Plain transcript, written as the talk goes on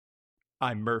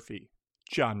I'm Murphy,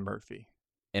 John Murphy.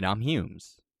 And I'm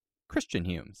Humes, Christian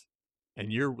Humes.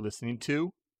 And you're listening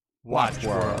to Watch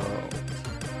World.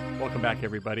 Welcome back,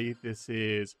 everybody. This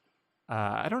is,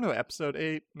 I don't know, episode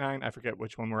 8, 9, I forget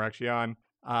which one we're actually on.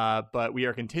 But we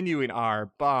are continuing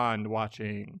our Bond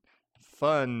watching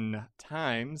fun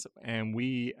times, and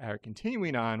we are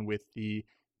continuing on with the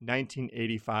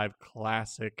 1985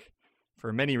 classic,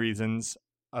 for many reasons,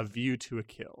 A View to a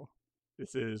Kill.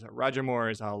 This is Roger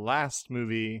Moore's last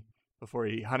movie before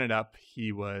he hung it up.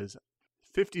 He was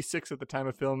 56 at the time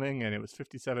of filming, and it was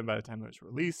 57 by the time it was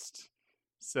released.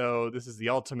 So this is the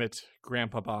ultimate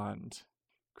Grandpa Bond.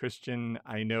 Christian,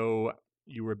 I know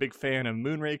you were a big fan of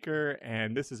Moonraker,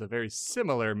 and this is a very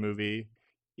similar movie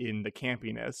in the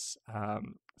campiness.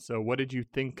 So what did you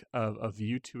think of A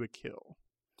View to a Kill?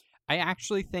 I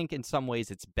actually think in some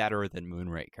ways it's better than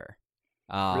Moonraker.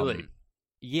 Really?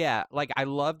 Yeah, like I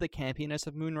love the campiness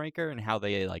of Moonraker and how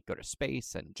they like go to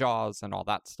space and Jaws and all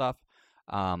that stuff.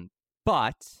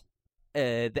 But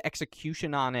the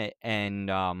execution on it,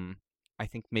 and I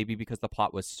think maybe because the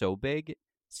plot was so big,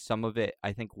 some of it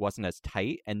I think wasn't as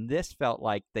tight. And this felt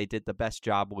like they did the best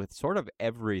job with sort of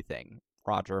everything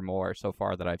Roger Moore so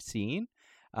far that I've seen.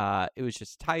 It was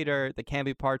just tighter. The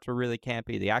campy parts were really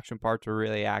campy. The action parts were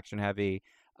really action heavy.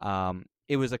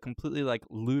 It was a completely like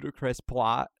ludicrous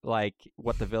plot, like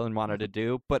what the villain wanted to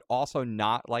do, but also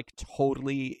not like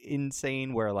totally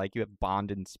insane where like you have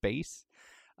Bond in space.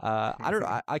 I don't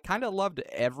know. I kind of loved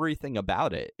everything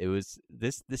about it. It was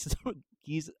this is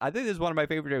I think this is one of my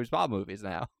favorite James Bond movies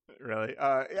now. Really?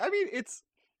 I mean, it's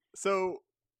so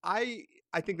I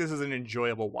think this is an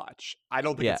enjoyable watch. I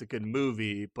don't think it's a good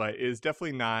movie, but it is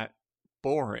definitely not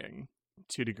boring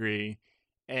to a degree.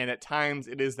 And at times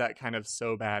it is that kind of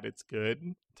so bad it's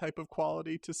good type of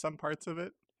quality to some parts of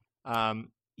it.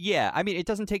 Yeah, I mean, it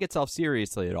doesn't take itself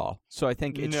seriously at all. So I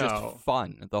think it's just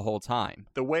fun the whole time.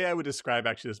 The way I would describe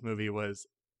actually this movie was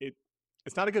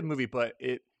it's not a good movie, but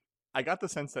I got the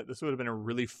sense that this would have been a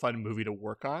really fun movie to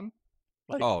work on.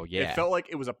 Like, oh, yeah. It felt like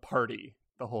it was a party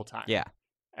the whole time. Yeah.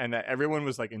 And that everyone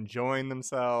was like enjoying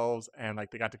themselves, and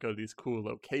like they got to go to these cool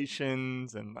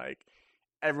locations, and like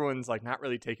everyone's like not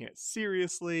really taking it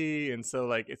seriously, and so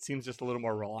like it seems just a little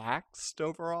more relaxed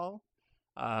overall,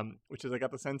 which is I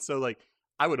got the sense. So like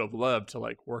I would have loved to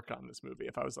like work on this movie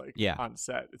if I was like on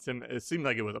set. It seemed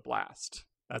like it was a blast.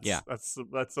 That's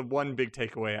the one big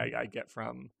takeaway I get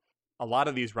from a lot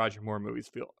of these Roger Moore movies.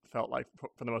 Felt like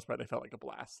for the most part they felt like a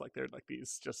blast. Like they're like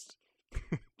these just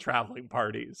traveling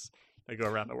parties that go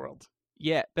around the world.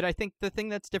 Yeah, but I think the thing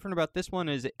that's different about this one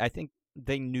is I think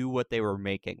they knew what they were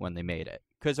making when they made it.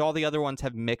 Because all the other ones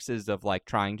have mixes of like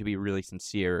trying to be really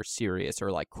sincere or serious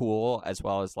or like cool, as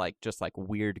well as like just like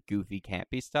weird, goofy,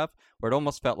 campy stuff, where it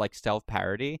almost felt like stealth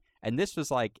parody. And this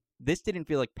was like, this didn't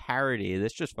feel like parody.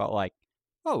 This just felt like,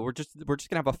 oh, we're just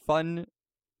gonna have a fun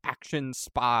action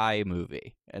spy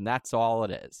movie, and that's all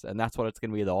it is, and that's what it's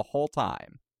gonna be the whole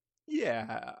time.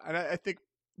 Yeah, and I think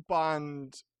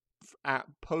Bond at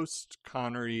post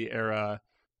Connery era,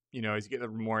 you know, as you get the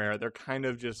Moore era, they're kind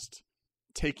of just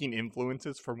taking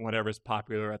influences from whatever's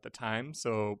popular at the time.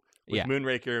 So with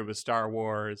Moonraker, it was Star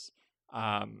Wars,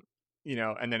 you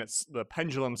know, and then it's the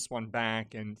pendulum swung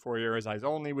back, and For Your Eyes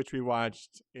Only, which we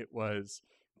watched, it was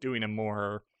doing a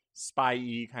more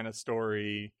spy-y kind of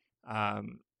story,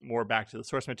 more back to the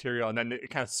source material, and then it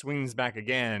kind of swings back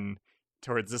again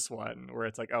towards this one, where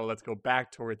it's like, oh, let's go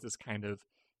back towards this kind of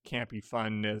campy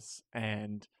funness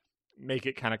and make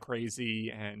it kind of crazy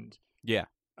and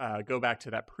go back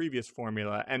to that previous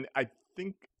formula. And I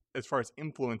think as far as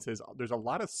influences, there's a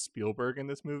lot of Spielberg in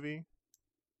this movie,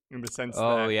 in the sense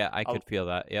that I could feel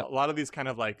that. Yeah, a lot of these kind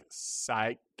of like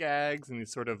side gags and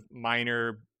these sort of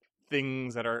minor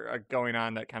things that are going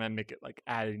on that kind of make it like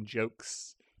adding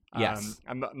jokes. Yes,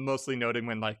 I'm mostly noting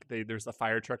when like there's the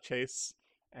fire truck chase,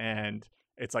 and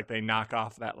it's like they knock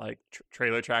off that like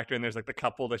trailer tractor, and there's like the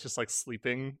couple that's just like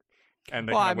sleeping. And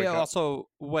they I mean, also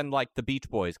when like the Beach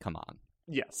Boys come on.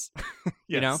 Yes.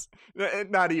 Yes. You know,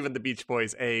 not even the Beach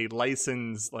Boys, a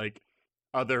licensed like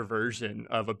other version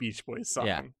of a Beach Boys song.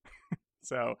 Yeah.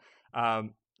 So,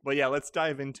 but yeah, let's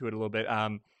dive into it a little bit.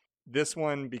 This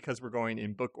one, because we're going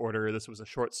in book order, this was a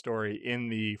short story in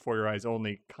the For Your Eyes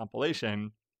Only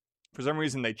compilation. For some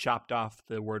reason, they chopped off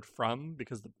the word "from"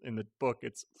 because in the book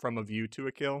it's "From a View to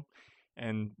a Kill,"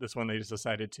 and this one they just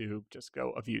decided to just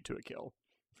go "A View to a Kill"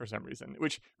 for some reason,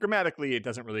 which grammatically it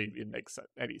doesn't really make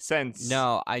any sense.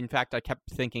 No, in fact, I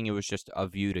kept thinking it was just "A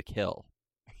View to Kill."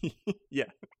 Yeah,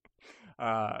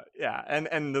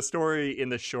 and the story in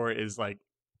the short is like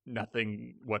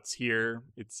nothing. What's here?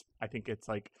 I think it's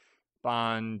like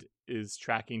Bond is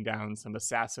tracking down some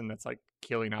assassin that's like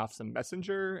killing off some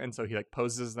messenger, and so he like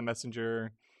poses as the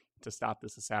messenger to stop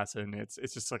this assassin. It's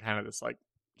just like kind of this like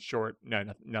short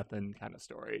nothing kind of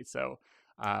story. So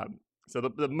so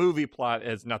the movie plot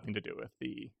has nothing to do with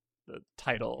the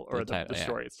title or the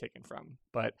story it's taken from.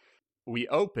 But we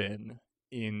open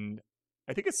in,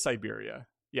 I think it's Siberia.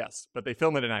 Yes, but they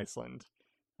film it in Iceland.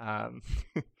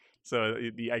 So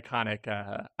the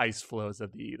iconic ice flows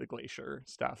of the glacier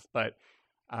stuff. But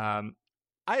I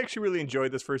actually really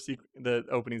enjoyed this the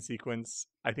opening sequence.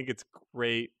 I think it's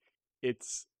great.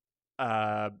 It's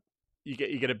you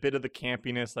get a bit of the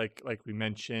campiness, like we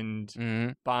mentioned.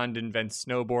 Mm-hmm. Bond invents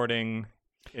snowboarding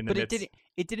in the midst.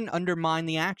 It didn't undermine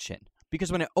the action,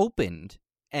 because when it opened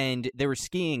and they were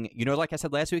skiing, like I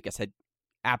said last week, I said,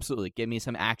 absolutely, give me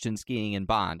some action skiing in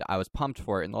Bond. I was pumped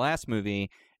for it in the last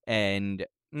movie, and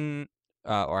or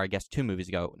I guess 2 movies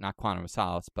ago, not Quantum of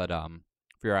Solace, but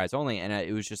For Your Eyes Only, and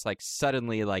it was just like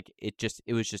suddenly like it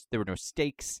was just there were no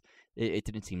stakes. It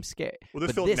didn't seem scary. Well,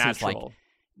 this felt natural.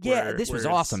 This was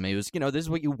awesome. It was, this is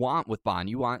what you want with Bond.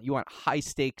 You want high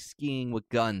stakes skiing with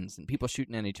guns and people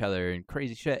shooting at each other and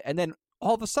crazy shit. And then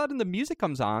all of a sudden the music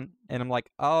comes on, and I'm like,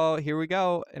 oh, here we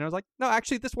go. And I was like, no,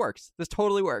 actually, this works. This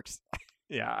totally works.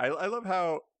 Yeah, I love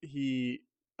how he.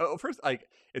 Oh, first, like,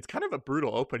 it's kind of a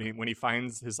brutal opening when he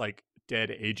finds his like dead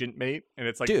agent mate, and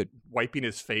it's like wiping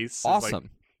his face.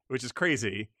 Awesome, which is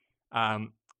crazy.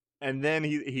 And then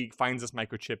he finds this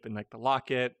microchip in like the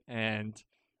locket, and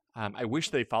I wish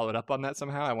they followed up on that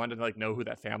somehow. I wanted to like know who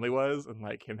that family was, and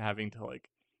like him having to like,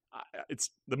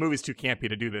 the movie's too campy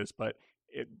to do this, but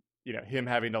him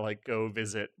having to like go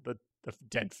visit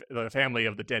the family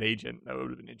of the dead agent, that would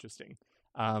have been interesting.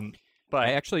 But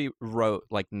I actually wrote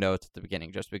like notes at the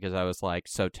beginning just because I was like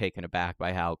so taken aback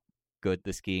by how good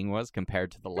the skiing was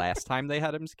compared to the last time they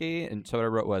had him ski. And so what I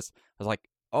wrote was, I was like,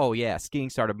 oh yeah, skiing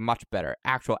started much better.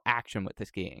 Actual action with the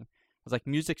skiing. I was like,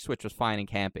 music switch was fine and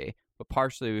campy, but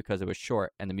partially because it was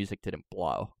short and the music didn't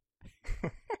blow.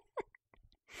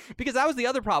 Because that was the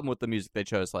other problem with the music they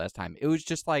chose last time. It was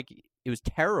just like, it was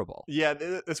terrible. Yeah,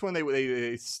 this one they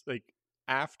like,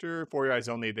 after For Your Eyes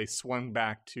Only, they swung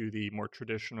back to the more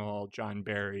traditional John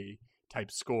Barry type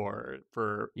score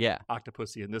for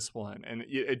Octopussy in this one. And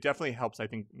it definitely helps, I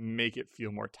think, make it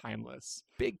feel more timeless.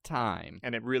 Big time.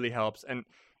 And it really helps. And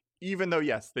even though,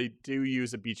 yes, they do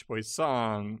use a Beach Boys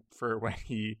song for when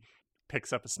he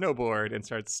picks up a snowboard and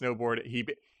starts snowboarding,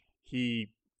 he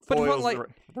foils the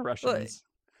Russians.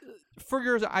 For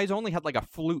Your Eyes Only had like a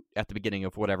flute at the beginning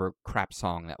of whatever crap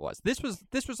song that was. This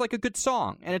was like a good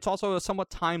song, and it's also a somewhat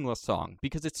timeless song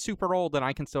because it's super old and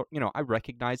I can still, I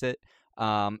recognize it.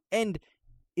 And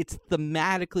it's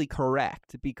thematically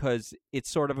correct because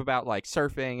it's sort of about like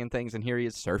surfing and things, and here he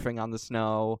is surfing on the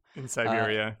snow in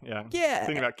Siberia. Yeah.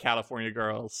 Thinking about California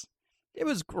girls. It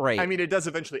was great. I mean, it does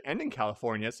eventually end in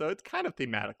California, so it kind of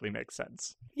thematically makes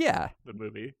sense. Yeah, the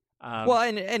movie. Well,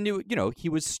 and he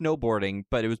was snowboarding,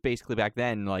 but it was basically back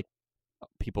then, like,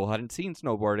 people hadn't seen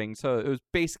snowboarding, so it was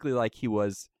basically like he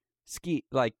was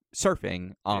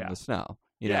surfing on the snow,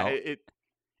 you know?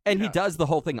 He does the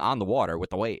whole thing on the water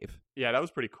with the wave. Yeah, that was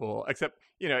pretty cool. Except,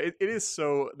 it is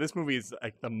so, this movie is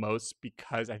like the most,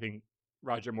 because I think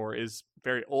Roger Moore is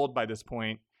very old by this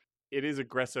point. It is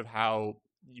aggressive how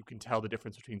you can tell the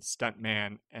difference between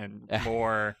stuntman and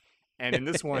Moore. And in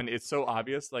this one, it's so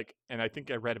obvious. Like, and I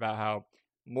think I read about how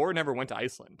Moore never went to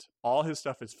Iceland. All his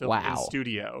stuff is filmed in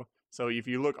studio. So if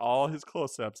you look all his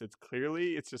close-ups,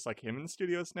 it's just like him in the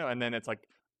studio snow. And then it's like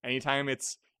anytime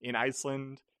it's in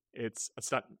Iceland, it's a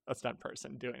stunt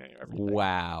person doing everything.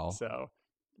 Wow. So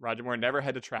Roger Moore never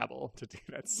had to travel to do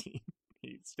that scene.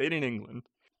 He stayed in England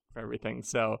for everything.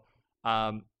 So,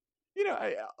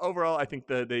 overall, I think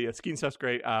the skiing stuff's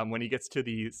great. When he gets to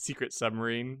the secret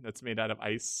submarine that's made out of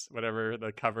ice, whatever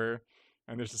the cover,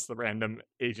 and there's just the random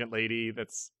agent lady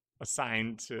that's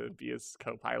assigned to be his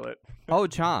co-pilot. Oh,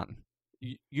 John,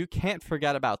 you can't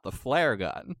forget about the flare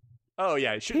gun. Oh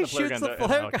yeah, he shoots the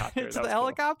flare gun into the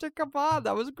helicopter. Cool. Come on,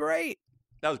 that was great.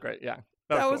 That was great. Yeah.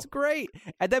 That was great.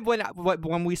 And then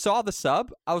when we saw the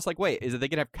sub, I was like, wait, are they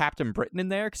going to have Captain Britain in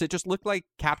there? Because it just looked like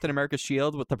Captain America's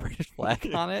shield with the British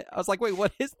flag on it. I was like, wait,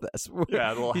 what is this? Yeah,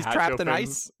 the little he's hatch trapped opens. in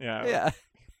ice. Yeah.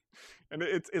 And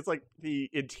it's like the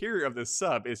interior of this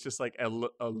sub is just like a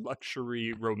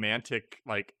luxury romantic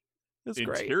like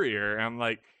interior. And I'm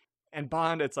like, and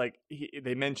Bond, it's like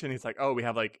they mention he's like, oh, we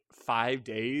have like 5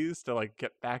 days to like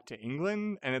get back to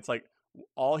England, and it's like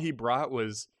all he brought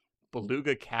was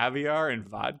beluga caviar and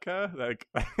vodka, like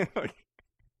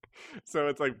so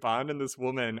it's like Bond and this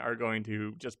woman are going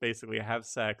to just basically have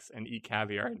sex and eat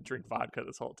caviar and drink vodka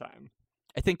this whole time.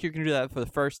 I think you're gonna do that for the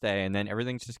first day, and then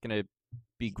everything's just gonna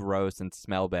be gross and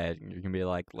smell bad, and you're gonna be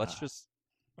like, let's just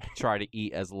try to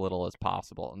eat as little as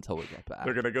possible until we get back.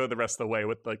 They're gonna go the rest of the way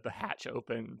with like the hatch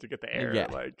open to get the air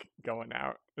like going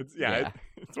out. It's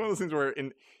it's one of those things where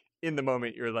in the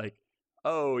moment you're like,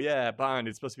 oh yeah, Bond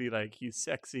is supposed to be like he's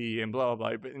sexy and blah blah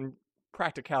blah, but in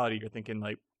practicality you're thinking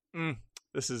like,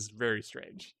 this is very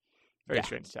strange,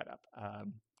 strange setup.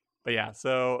 But yeah,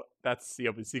 so that's the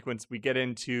opening sequence. We get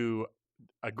into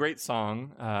a great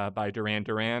song by Duran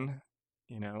Duran,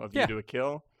 "A View to a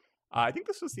Kill." I think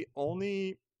this is the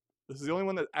only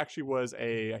one that actually was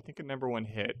a number one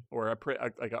hit, or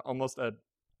almost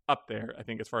up there, I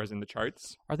think, as far as in the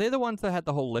charts. Are they the ones that had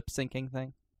the whole lip syncing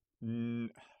thing?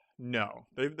 No,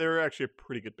 they're actually a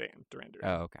pretty good band, Duran Duran.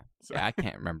 Oh, okay. So. Yeah, I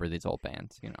can't remember these old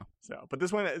bands, So, but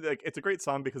this one, it's a great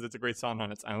song because it's a great song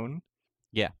on its own.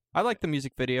 Yeah, I like the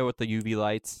music video with the UV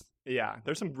lights. Yeah,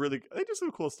 there's they do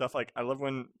some cool stuff. Like, I love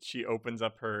when she opens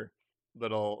up her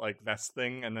little like vest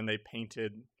thing, and then they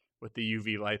painted with the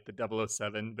UV light the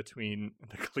 007 between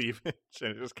the cleavage,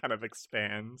 and it just kind of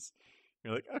expands.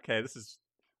 You're like, okay, this is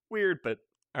weird, but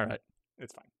all right,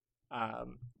 it's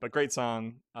fine. But great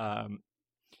song.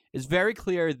 It's very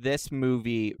clear this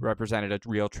movie represented a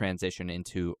real transition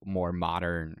into more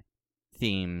modern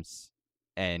themes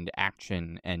and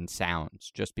action and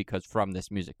sounds, just because from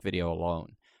this music video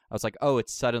alone, I was like, oh, it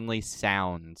suddenly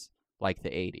sounds like the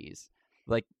 80s.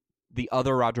 Like, the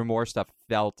other Roger Moore stuff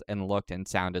felt and looked and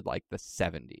sounded like the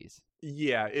 70s.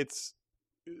 Yeah, it's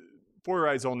For Your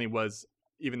Eyes Only was,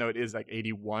 even though it is like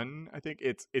 81, I think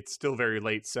it's still very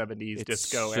late 70s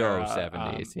disco era. So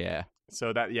 70s, yeah.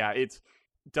 So that, it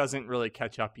doesn't really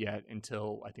catch up yet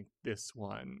until I think this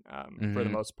one, for the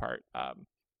most part.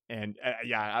 And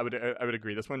I would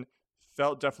agree. This one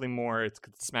felt definitely more, it's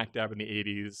smack dab in the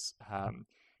 80s. And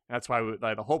that's why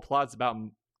the whole plot's about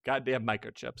goddamn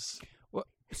microchips. Well,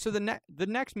 so the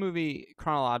next movie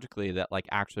chronologically that like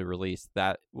actually released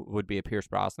that would be a Pierce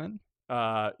Brosnan.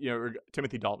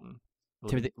 Timothy Dalton.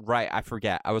 Right? I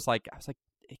forget. I was like,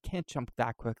 it can't jump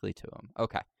that quickly to him.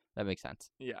 Okay, that makes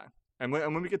sense. Yeah, and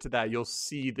when we get to that, you'll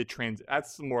see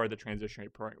that's more of the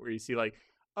transitionary point where you see like,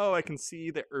 oh, I can see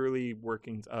the early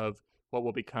workings of what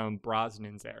will become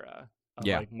Brosnan's era.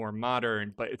 Like more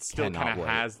modern, but it still kind of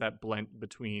has that blend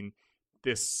between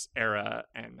this era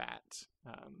and that.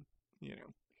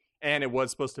 And it was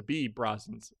supposed to be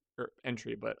Brosnan's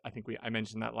entry, but I think I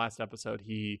mentioned that last episode.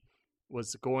 He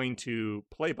was going to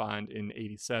play Bond in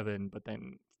 87, but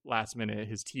then last minute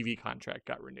his TV contract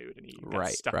got renewed and he got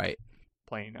stuck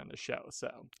playing on the show.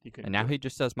 So he couldn't. And now he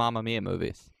just does Mamma Mia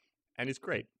movies, and he's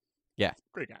great. Yeah,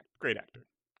 great actor.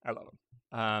 I love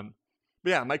him. But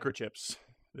yeah, microchips.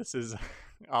 This is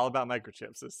all about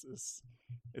microchips.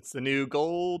 It's the new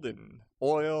gold and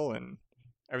oil and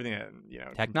everything.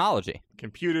 Technology.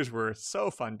 Computers were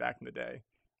so fun back in the day.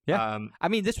 Yeah. I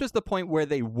mean, this was the point where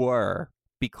they were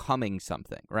becoming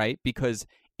something, right? Because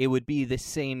it would be the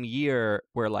same year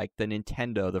where like the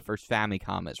Nintendo, the first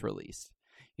Famicom, is released.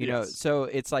 You know, so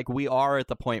it's like we are at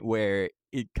the point where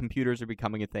computers are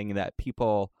becoming a thing that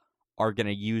people are going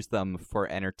to use them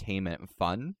for entertainment and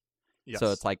fun. Yes.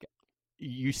 So it's like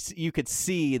you could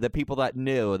see the people that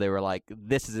knew, they were like,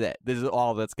 this is it. This is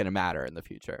all that's going to matter in the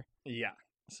future. Yeah.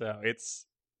 So it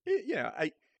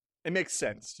makes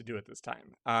sense to do it this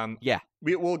time.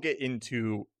 We'll get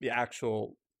into the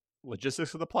actual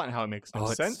logistics of the plot and how it makes no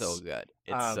sense. It's so good.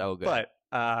 It's so good. But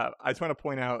I just want to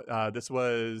point out, this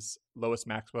was Lois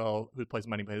Maxwell, who plays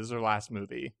Moneypenny. This is her last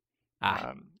movie,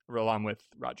 along with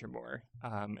Roger Moore.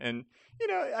 And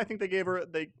I think they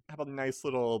have a nice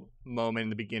little moment in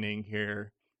the beginning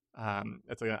here.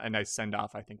 It's like a nice send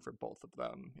off, I think, for both of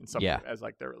them in some as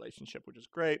like their relationship, which is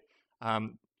great.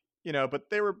 But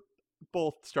they were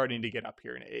both starting to get up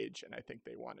here in age, and I think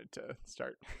they wanted to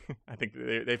start. I think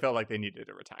they felt like they needed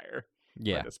to retire.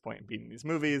 At this point, being in these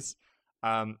movies.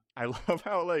 I love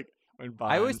how like when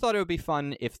Bond. I always thought it would be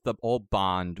fun if the old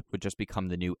Bond would just become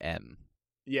the new M.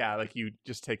 Yeah, like you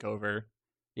just take over.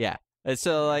 Yeah. And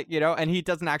so like, and he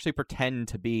doesn't actually pretend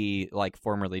to be like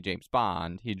formerly James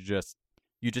Bond. You just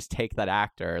take that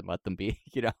actor and let them be,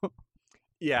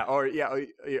 Yeah,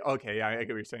 okay, yeah, I get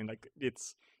what you're saying. Like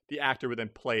it's the actor would then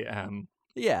play M.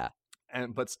 Yeah.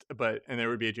 And and there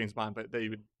would be a James Bond, but they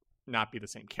would not be the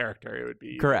same character. It would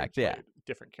be correct, a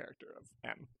different character of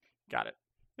M. Got it.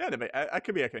 Yeah, that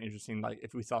could be like an interesting, like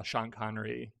if we saw Sean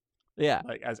Connery,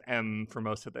 like as M for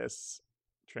most of this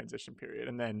transition period,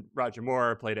 and then Roger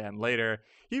Moore played M later.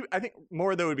 I think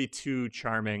Moore though would be too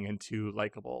charming and too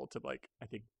likable to like I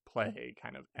think play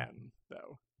kind of M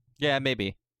though. Yeah,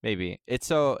 maybe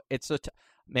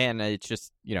man, it's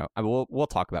just, we'll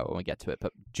talk about it when we get to it,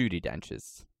 but Judi Dench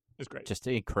is It's great. just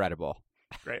incredible.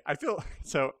 Great. I feel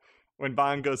so when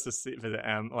Bond goes to visit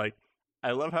M, like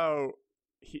I love how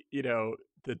he,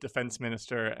 the defense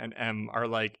minister and M are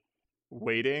like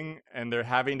waiting, and they're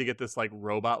having to get this like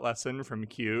robot lesson from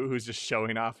Q, who's just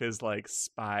showing off his like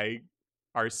spy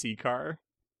RC car,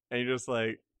 and you're just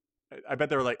like, I bet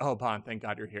they were like, "Oh, Bond, thank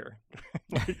God you're here."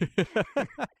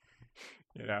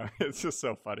 It's just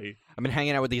so funny. I've been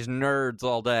hanging out with these nerds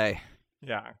all day.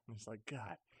 Yeah, it's like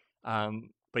God.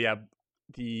 But yeah,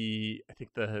 I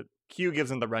think the Q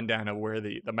gives him the rundown of where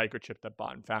the microchip that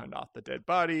Bond found off the dead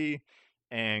body,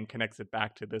 and connects it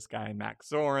back to this guy Max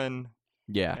Zorin.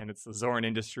 Yeah, and it's the Zorin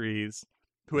Industries,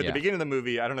 who at the beginning of the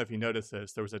movie, I don't know if you noticed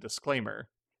this, there was a disclaimer.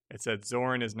 It said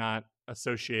Zorin is not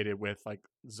associated with like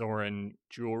Zorin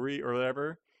jewelry or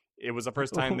whatever. It was the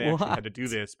first time they actually had to do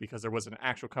this because there was an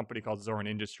actual company called Zorin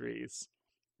Industries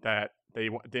that they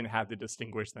didn't have to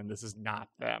distinguish them. This is not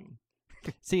them.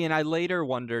 See, and I later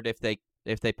wondered if they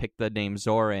picked the name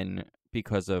Zorin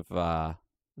because of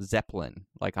Zeppelin,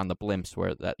 like on the blimps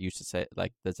where that used to say,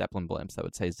 like the Zeppelin blimps that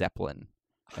would say Zeppelin,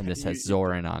 and this has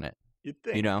Zorin on it. You'd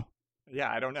think.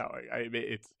 Yeah, I don't know.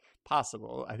 It's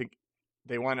possible. I think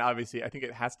they want, obviously, I think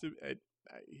it has to,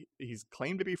 he's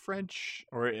claimed to be French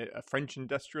or a French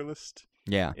industrialist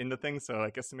in the thing. So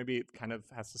I guess maybe it kind of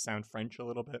has to sound French a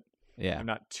little bit. Yeah. I'm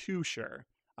not too sure.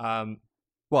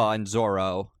 Well, and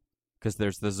Zorro, because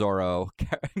there's the Zorro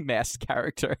masked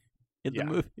character in the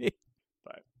movie.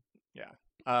 But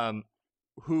yeah.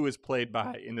 Who is played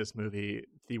by, in this movie,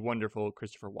 the wonderful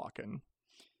Christopher Walken.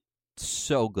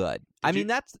 So good.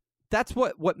 That's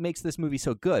what makes this movie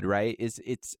so good, right?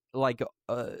 It's like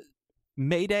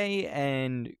Mayday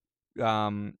and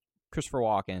Christopher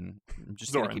Walken. I'm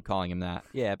just going to keep calling him that.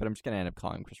 Yeah, but I'm just going to end up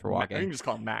calling him Christopher Walken. You can just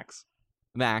call him Max.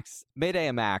 Mayday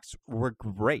and Max were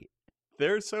great.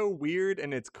 They're so weird,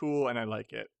 and it's cool, and I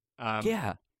like it.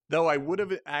 Yeah. Though I would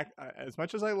have, as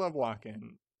much as I love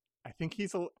Walken, I think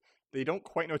they don't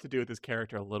quite know what to do with his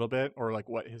character a little bit, or like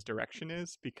what his direction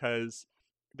is, because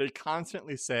they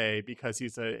constantly say, because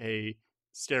he's a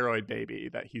steroid baby,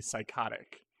 that he's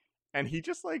psychotic. And he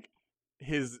just like,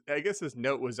 I guess his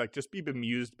note was like, just be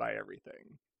bemused by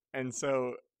everything. And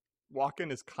so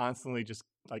Walken is constantly just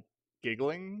like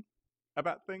giggling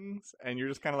about things. And you're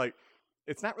just kind of like,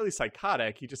 it's not really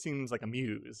psychotic. He just seems like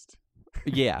amused.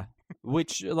 Yeah.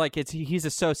 Which like he's a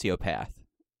sociopath.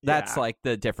 That's like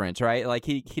the difference, right? Like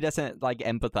he doesn't like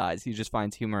empathize. He just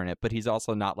finds humor in it, but he's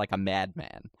also not like a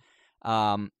madman.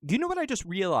 You know what I just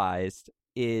realized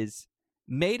is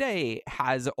Mayday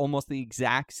has almost the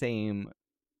exact same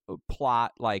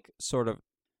plot, like sort of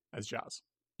as Jaws.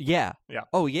 Yeah. Yeah.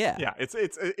 Oh yeah. Yeah.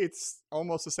 It's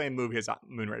almost the same movie as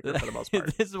Moonraker for the most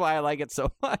part. This is why I like it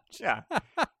so much. Yeah.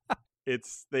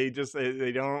 They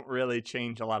don't really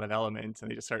change a lot of elements,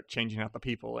 and they just start changing out the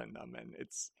people in them, and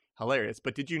it's hilarious.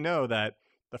 But did you know that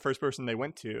the first person they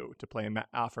went to play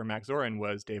for Max Zorin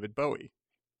was David Bowie?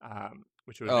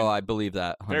 Which was I believe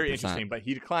that 100%. Very interesting, but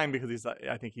he declined because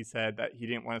I think he said that he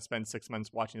didn't want to spend 6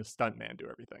 months watching a stuntman do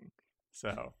everything.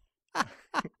 So,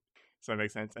 so it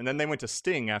makes sense. And then they went to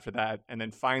Sting after that, and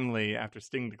then finally, after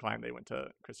Sting declined, they went to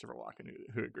Christopher Walken,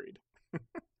 who agreed.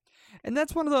 And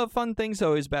that's one of the fun things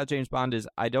always about James Bond is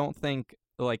I don't think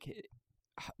like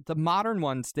the modern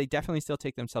ones, they definitely still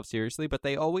take themselves seriously, but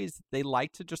they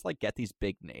like to just like get these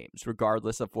big names,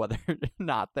 regardless of whether or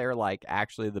not they're like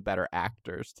actually the better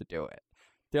actors to do it.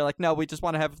 They're like, no, we just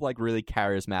want to have like really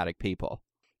charismatic people.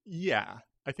 Yeah,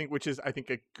 which is a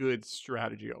good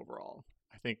strategy overall.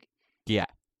 I think. Yeah.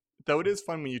 Though it is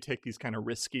fun when you take these kind of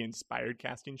risky, inspired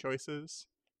casting choices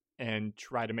and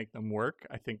try to make them work.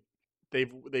 I think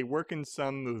they work in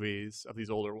some movies of these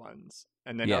older ones,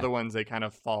 and then other ones they kind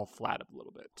of fall flat a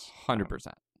little bit. 100%.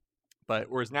 But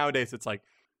whereas nowadays it's like,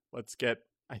 let's get,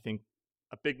 I think,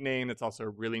 a big name that's also a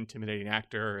really intimidating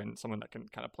actor and someone that can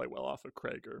kind of play well off of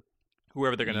Craig or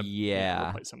whoever they're going to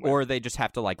replace him with. Or they just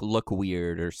have to like look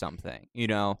weird or something, you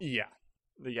know? Yeah.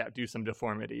 Do some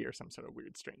deformity or some sort of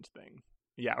weird, strange thing.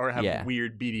 Yeah, or have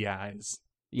weird beady eyes.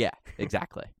 Yeah,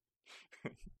 exactly.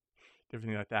 Different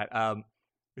thing like that.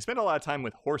 We spent a lot of time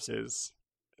with horses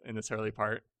in this early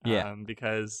part.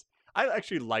 Because I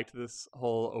actually liked this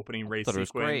whole opening race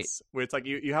sequence where it's like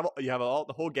you have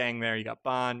the whole gang there. You got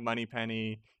Bond,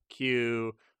 Moneypenny,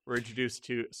 Q. We're introduced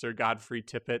to Sir Godfrey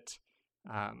Tippett,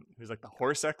 who's like the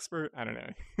horse expert. I don't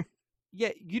know.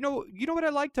 Yeah, you know what I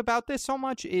liked about this so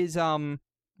much is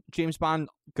James Bond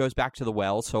goes back to the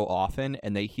well so often,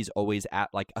 and he's always at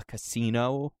like a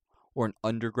casino or an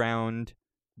underground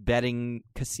betting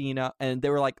casino, and they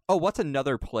were like, "Oh, what's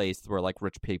another place where like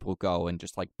rich people go and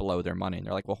just like blow their money?" And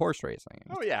they're like, "Well, horse racing."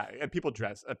 Oh yeah, and people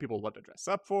love to dress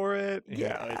up for it.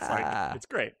 Yeah, it's like it's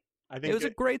great. I think it was a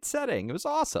great setting. It was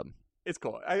awesome. It's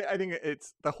cool. I think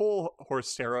it's the whole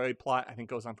horse steroid plot. I think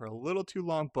goes on for a little too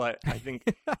long, but I think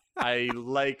I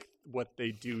like what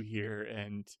they do here,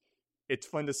 and it's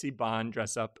fun to see Bond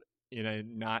dress up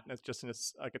not just in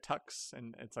like a tux,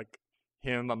 and it's like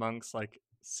him amongst like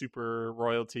super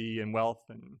royalty and wealth,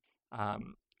 and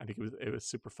I think it was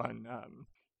super fun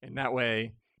in that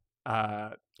way.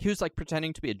 He was like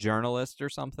pretending to be a journalist or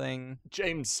something.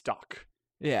 James Stock.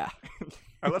 Yeah.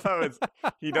 I love how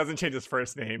he doesn't change his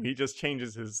first name. He just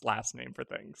changes his last name for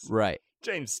things. Right.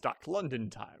 James Stock,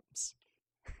 London Times.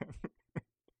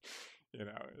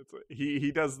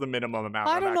 He does the minimum amount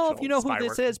of I don't know if you know who this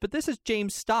work. is, but this is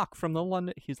James Stock from the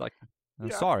London. He's like, I'm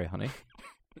sorry, honey.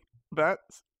 That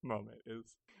moment is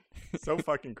so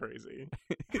fucking crazy.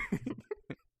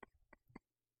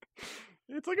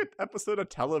 It's like an episode of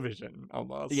television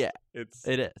almost. Yeah, it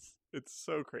is. It's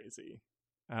so crazy.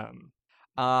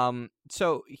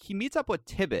 So he meets up with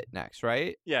Tippett next,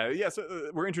 right? Yeah. So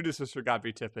we're introduced to Sir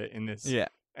Godfrey Tippett in this. Yeah,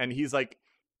 and he's like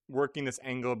working this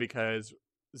angle because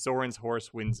Zoran's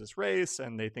horse wins this race,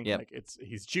 and they think like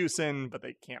he's juicing, but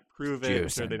they can't prove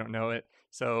it, or they don't know it.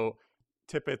 So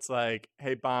Tippett's like,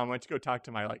 "Hey, Bond, why don't you go talk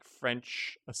to my like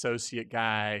French associate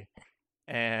guy,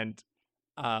 and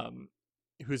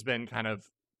who's been kind of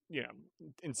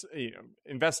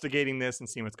investigating this and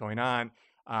seeing what's going on."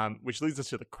 Which leads us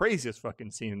to the craziest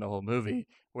fucking scene in the whole movie,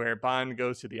 where Bond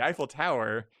goes to the Eiffel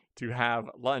Tower to have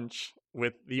lunch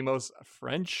with the most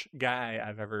French guy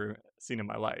I've ever seen in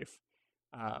my life.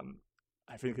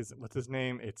 I think what's his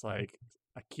name? It's like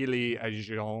Achille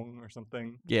Agion or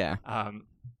something. Yeah.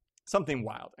 Something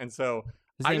wild. And so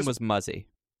his name was Muzzy.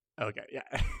 Okay,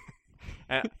 yeah.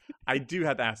 And I do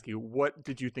have to ask you, what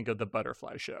did you think of the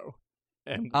Butterfly Show?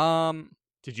 And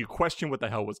did you question what the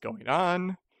hell was going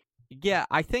on? Yeah,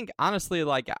 I think honestly,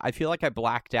 like I feel like I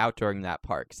blacked out during that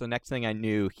part. Because the next thing I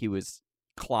knew, he was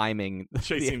climbing,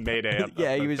 chasing Mayday.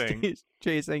 He was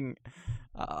chasing.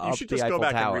 You should just go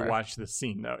back and rewatch the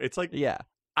scene, though. It's like,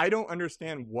 I don't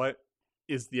understand what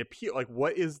is the appeal. Like,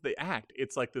 what is the act?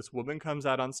 It's like this woman comes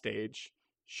out on stage.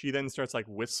 She then starts like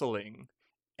whistling,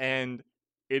 and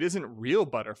it isn't real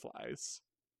butterflies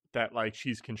that like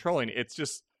she's controlling. It's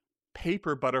just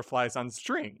paper butterflies on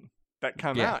string that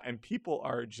come out, and people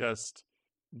are just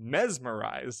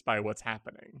mesmerized by what's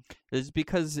happening. This is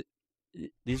because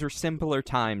these are simpler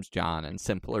times, John, and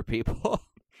simpler people.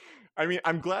 I mean,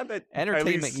 I'm glad that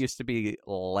entertainment used to be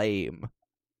lame.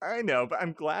 I know, but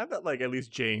I'm glad that like at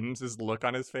least James's look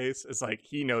on his face is like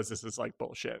he knows this is like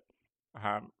bullshit.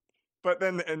 But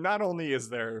then, and not only is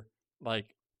there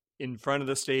like in front of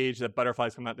the stage that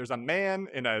butterflies come out, there's a man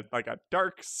in a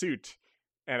dark suit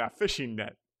and a fishing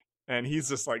net. And he's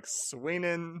just like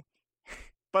swinging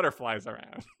butterflies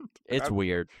around. It's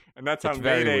weird. And that's how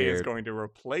Mayday is going to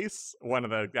replace one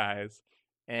of the guys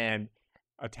and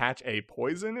attach a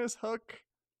poisonous hook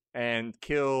and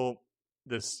kill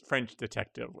this French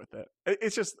detective with it. It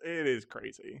is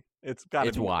crazy. It's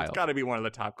wild. It's got to be one of the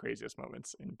top craziest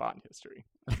moments in Bond history.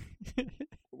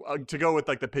 To go with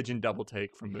like the pigeon double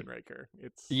take from Moonraker.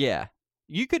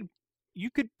 You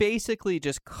could basically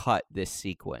just cut this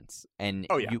sequence, and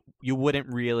you wouldn't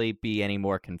really be any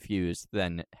more confused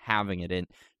than having it in.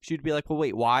 She'd be like, well,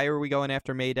 wait, why are we going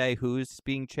after Mayday? Who's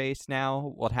being chased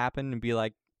now? What happened? And be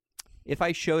like, if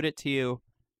I showed it to you,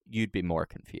 you'd be more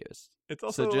confused. It's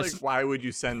also like, why would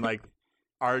you send like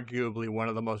arguably one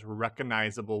of the most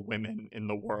recognizable women in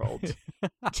the world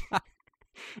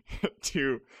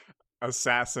to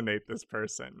assassinate this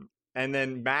person? And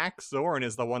then Max Zorin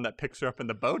is the one that picks her up in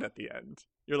the boat at the end.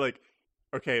 You're like,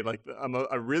 okay, like I'm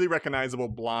a really recognizable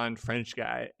blonde French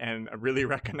guy and a really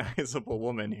recognizable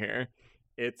woman here.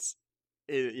 This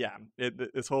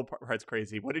whole part's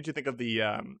crazy. What did you think of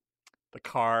the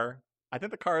car? I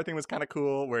think the car thing was kind of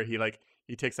cool, where he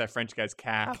takes that French guy's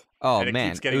cap. Oh and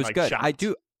man, it was like, good. Shocked.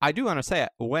 I do want to say it.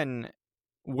 When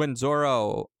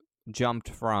Zorro jumped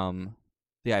from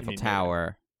the Eiffel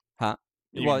Tower, huh?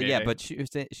 Well, yeah, but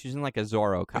she's in like a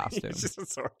Zorro costume. She's a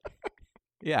Zorro.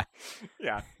 Yeah.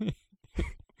 Yeah.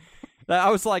 I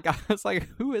was like,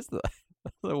 who is that?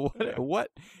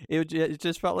 What? It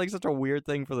just felt like such a weird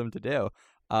thing for them to do.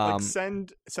 Like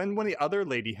send one of the other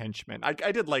lady henchmen. I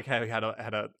did like how he had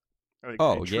a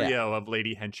trio of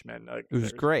lady henchmen. It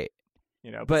was great.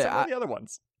 But some of the other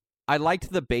ones. I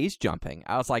liked the base jumping.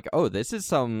 I was like, oh, this is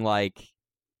some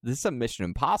Mission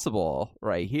Impossible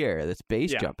right here. This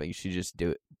base jumping she's just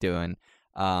doing.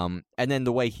 And then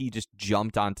the way he just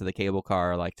jumped onto the cable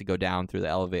car, like to go down through the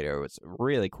elevator, was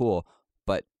really cool.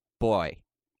 But boy,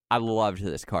 I loved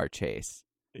this car chase.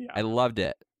 Yeah. I loved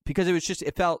it because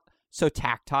it felt so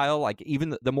tactile. Like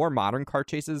even the more modern car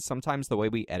chases, sometimes the way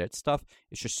we edit stuff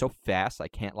is just so fast. I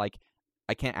can't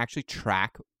actually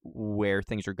track where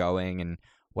things are going and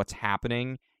what's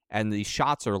happening. And these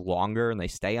shots are longer and they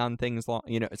stay on things long,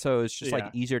 so it's just like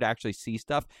easier to actually see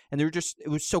stuff. And it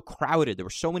was so crowded. There were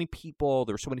so many people.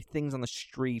 There were so many things on the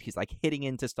street. He's like hitting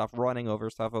into stuff, running over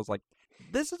stuff. I was like,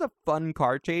 this is a fun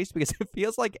car chase because it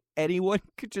feels like anyone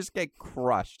could just get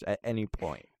crushed at any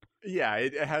point. Yeah,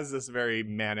 it has this very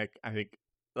manic, I think,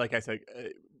 like I said,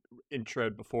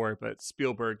 introed before, but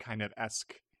Spielberg kind of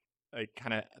esque, like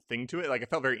kind of thing to it. Like it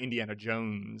felt very Indiana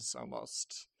Jones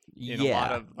almost. In a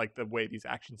lot of like the way these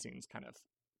action scenes kind of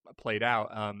played out.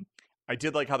 I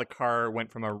did like how the car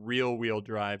went from a real wheel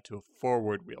drive to a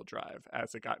forward wheel drive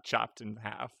as it got chopped in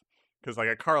half. Because like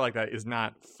a car like that is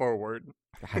not forward.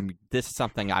 I mean, this is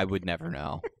something I would never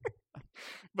know.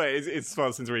 But it's one of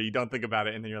those things where you don't think about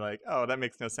it and then you're like, oh, that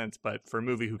makes no sense. But for a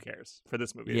movie, who cares? For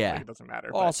this movie, it doesn't matter.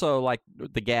 Also, like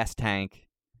the gas tank.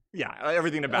 Yeah,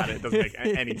 everything about it doesn't make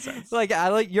any sense. Like I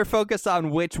like you're focused on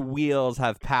which wheels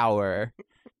have power.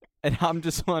 And I'm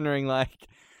just wondering, like,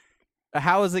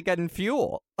 how is it getting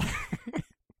fuel?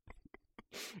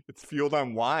 It's fueled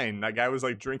on wine. That guy was,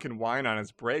 like, drinking wine on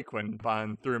his break when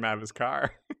Bond threw him out of his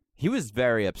car. He was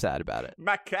very upset about it.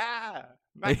 My car!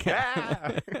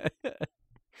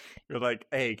 You're like,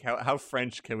 hey, how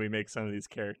French can we make some of these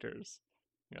characters?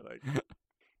 You're like,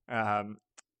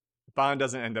 Bond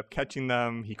doesn't end up catching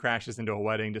them. He crashes into a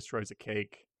wedding, destroys a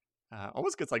cake.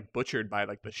 Almost gets, like, butchered by,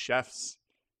 like, the chefs.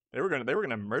 They were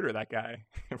gonna murder that guy.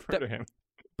 Murder him.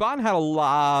 Bond had a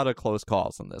lot of close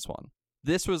calls in this one.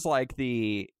 This was like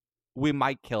we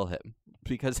might kill him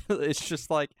because it's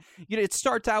just like it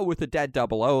starts out with a dead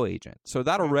 00 agent, so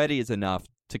that already is enough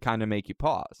to kind of make you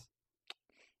pause.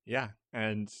 Yeah,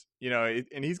 and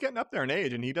and he's getting up there in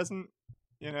age, and he doesn't.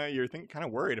 You're kind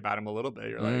of worried about him a little bit.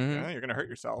 You're like, you're gonna hurt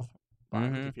yourself,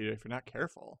 Bond, if you're not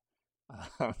careful.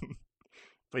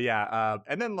 But yeah,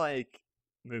 and then like.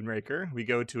 Moonraker, we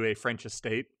go to a French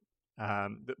estate,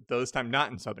 those time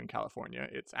not in Southern California.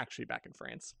 It's actually back in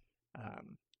France,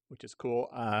 which is cool,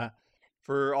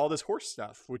 for all this horse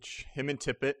stuff, which him and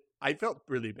Tippett, I felt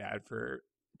really bad for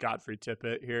Godfrey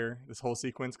Tippett here, this whole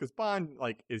sequence, because Bond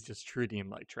like is just treating him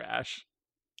like trash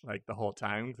like the whole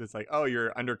time. It's like, oh,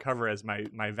 you're undercover as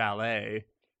my valet,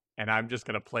 and I'm just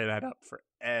going to play that up for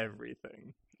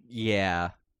everything.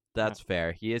 Yeah, that's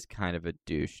fair. He is kind of a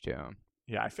douche to him.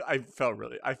 Yeah, I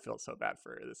feel so bad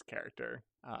for this character.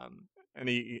 And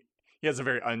he has a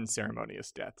very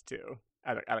unceremonious death too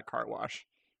at a car wash.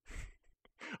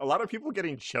 A lot of people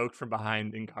getting choked from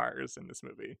behind in cars in this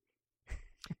movie.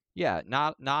 Yeah,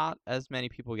 not as many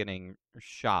people getting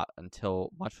shot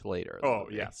until much later. Oh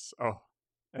yes. Oh,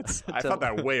 I thought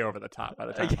that way over the top by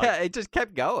the time. Yeah, it just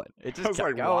kept going. It just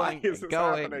kept going. Why is this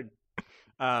happening?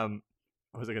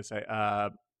 What was I gonna say?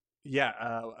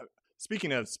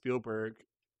 Speaking of Spielberg,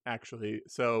 actually,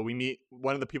 so we meet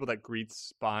one of the people that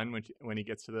greets Bond when he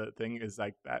gets to the thing is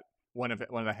like that one of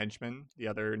the henchmen, the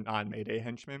other non-Mayday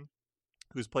henchman,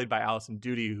 who's played by Alison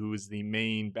Doody, who is the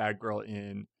main bad girl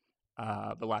in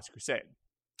The Last Crusade.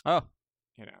 Oh,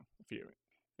 I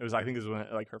think this was one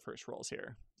of, like her first roles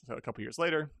here. So a couple years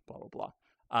later, blah blah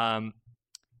blah.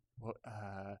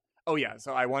 Oh yeah,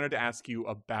 so I wanted to ask you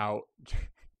about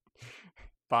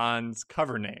Bond's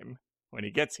cover name when he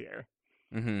gets here.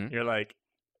 Mm-hmm. You're like,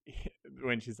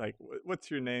 when she's like, what's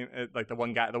your name? Like the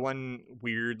one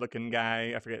weird looking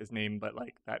guy, I forget his name, but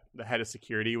like that the head of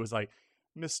security was like,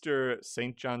 Mr.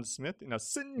 St. John Smith,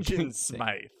 St. John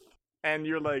Smythe. And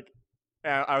you're like,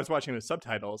 I was watching the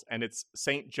subtitles and it's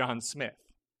St. John Smith.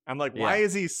 I'm like, why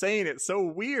is he saying it so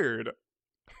weird?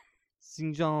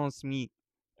 St. John Smith.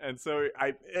 And so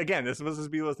this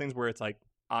must be those things where it's like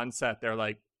on set, they're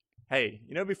like, hey,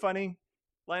 it'd be funny.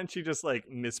 Why don't you just like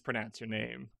mispronounce your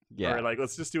name? Yeah. Or like,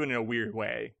 let's just do it in a weird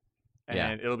way.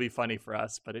 And it'll be funny for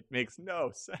us, but it makes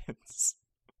no sense.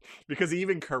 Because he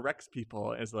even corrects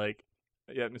people as like,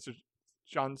 yeah, Mr.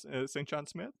 John, St. John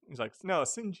Smith? He's like, no,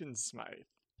 St. John Smythe.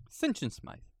 St. John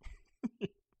Smythe.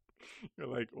 You're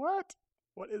like, what?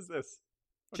 What is this?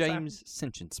 James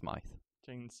St. John Smythe.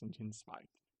 James St. John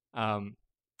Smythe.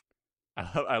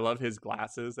 I love his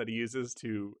glasses that he uses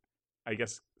to, I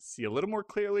guess, see a little more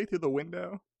clearly through the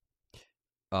window.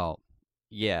 Oh,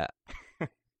 yeah.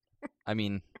 I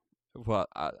mean, well,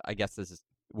 I guess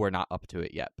we're not up to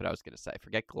it yet, but I was going to say,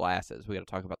 forget glasses. We got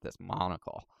to talk about this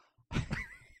monocle.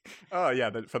 Oh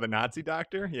yeah, for the Nazi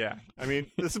doctor. Yeah, I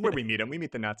mean, this is where we meet him. We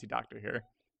meet the Nazi doctor here.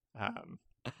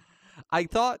 I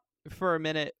thought for a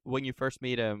minute when you first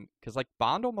meet him, because like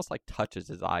Bond almost like touches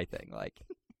his eye thing. Like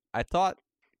I thought,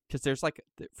 because there's like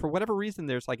for whatever reason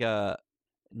there's like a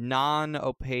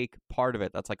non-opaque part of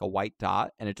it that's like a white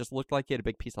dot, and it just looked like he had a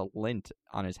big piece of lint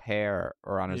on his hair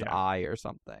or on his eye or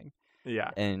something. Yeah,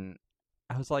 and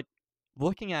I was like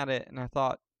looking at it, and I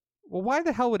thought, well, why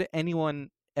the hell would anyone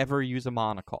ever use a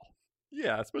monocle?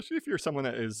 Yeah, especially if you're someone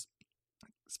that is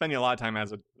spending a lot of time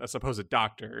as a supposed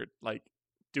doctor, like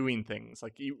doing things.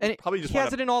 Like you probably just he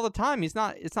has it in all the time. It's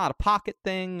not a pocket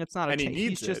thing. It's not a. And he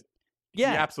needs he's just, it.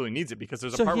 Yeah, he absolutely needs it because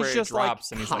there's a part where it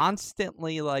drops, like, and he's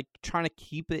constantly like trying to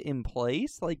keep it in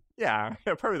place. Like yeah,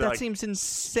 probably that like, seems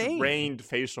insane. Strained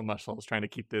facial muscles trying to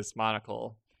keep this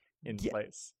monocle in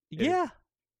place. Yeah,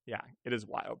 it is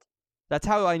wild. That's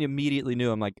how I immediately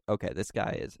knew. I'm like, okay, this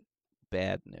guy is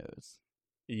bad news.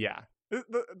 Yeah,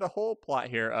 the whole plot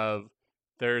here of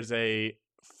there's a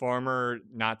former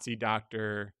Nazi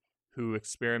doctor who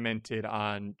experimented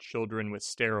on children with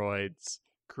steroids,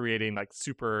 creating like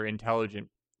super intelligent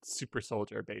super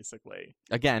soldier, basically.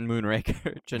 Again,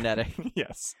 Moonraker, genetic.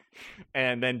 Yes,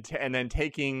 and then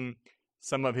taking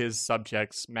some of his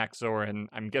subjects, Max Zorin,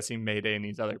 I'm guessing Mayday and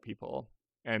these other people,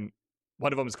 and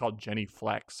one of them is called Jenny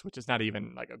Flex, which is not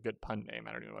even like a good pun name.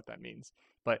 I don't even know what that means.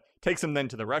 But takes them then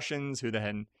to the Russians, who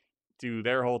then do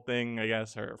their whole thing, I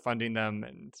guess, or funding them,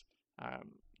 and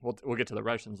we'll get to the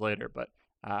Russians later. But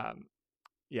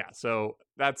yeah, so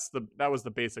that was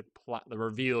the basic plot. The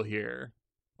reveal here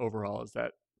overall is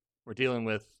that we're dealing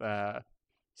with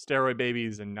steroid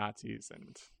babies and Nazis,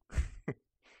 and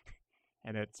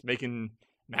and it's making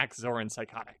Max Zorin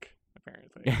psychotic,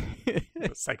 apparently.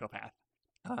 A psychopath.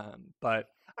 But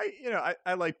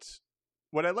I liked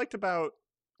what I liked about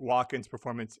Walken's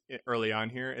performance early on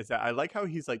here is that I like how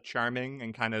he's like charming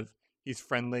and kind of he's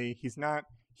friendly. He's not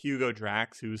Hugo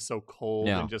Drax, who's so cold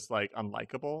and just like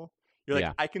unlikable. You're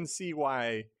like, I can see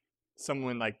why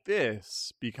someone like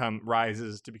this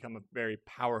rises to become a very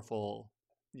powerful,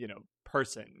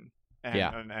 person.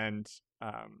 And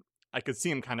I could see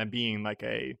him kind of being like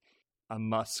a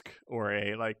Musk or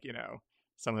a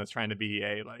someone that's trying to be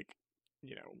a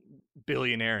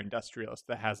billionaire industrialist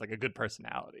that has like a good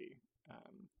personality.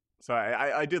 So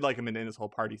I did like him in his whole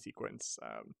party sequence,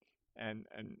 and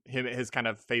his kind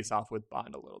of face off with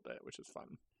Bond a little bit, which is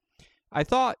fun. I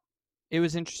thought it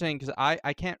was interesting because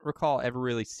I can't recall ever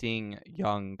really seeing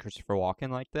young Christopher Walken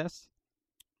like this.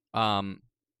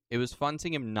 It was fun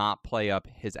seeing him not play up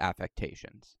his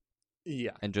affectations.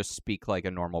 Yeah. And just speak like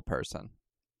a normal person.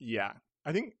 Yeah.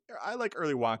 I think I like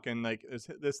early Walken. Like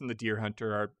this and The Deer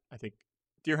Hunter I think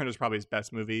Deer Hunter is probably his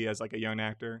best movie as like a young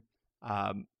actor.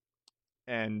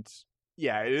 And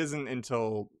yeah, it isn't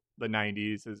until the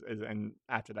 90s and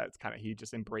after that it's kind of he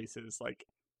just embraces like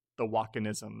the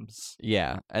Walkenisms.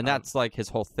 Yeah, and that's like his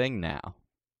whole thing now.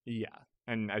 Yeah,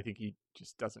 and I think he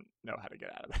just doesn't know how to get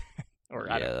out of it.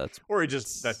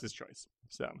 That's his choice.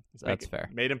 So that's fair.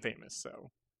 Made him famous. So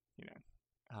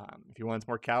if he wants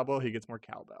more cowbell, he gets more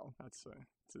cowbell. That's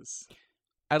his.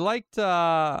 I liked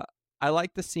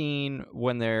the scene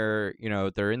when they're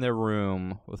in their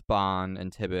room with Bond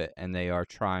and Tibbet, and they are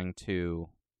trying to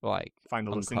like find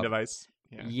the listening device.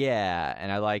 Yeah,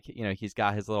 and I like he's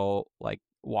got his little like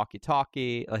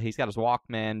walkie-talkie. Like, he's got his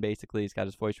Walkman. Basically, he's got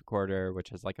his voice recorder,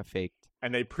 which is like a faked.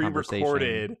 And they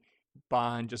pre-recorded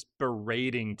Bond just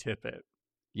berating Tippett.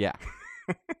 Yeah.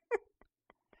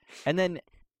 And then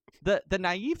the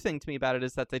naive thing to me about it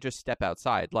is that they just step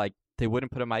outside. Like, they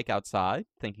wouldn't put a mic outside,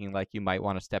 thinking like you might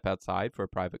want to step outside for a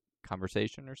private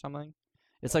conversation or something.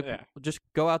 It's like, just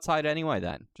go outside anyway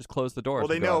then. Just close the doors. Well,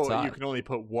 they know outside. You can only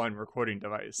put one recording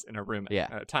device in a room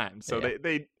at a time. So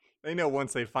they know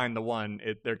once they find the one,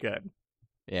 they're good.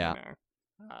 Yeah.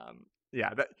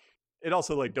 It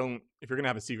also like if you're gonna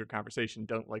have a secret conversation,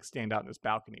 don't like stand out in this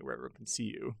balcony where everyone can see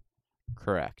you.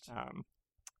 Correct.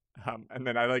 And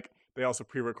then they also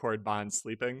pre-record Bond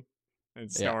sleeping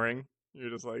and snoring. You're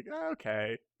just like,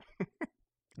 okay. It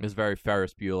was very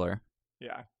Ferris Bueller.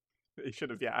 Yeah. They should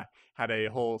have had a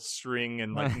whole string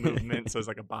and like movement, so it's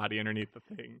like a body underneath the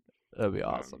thing. That'd be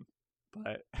awesome.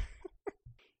 But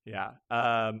yeah.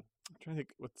 I'm trying to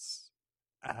think what's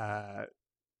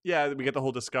we get the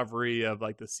whole discovery of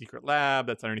like the secret lab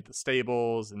that's underneath the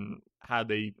stables and how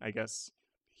he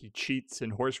cheats in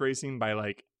horse racing by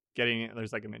like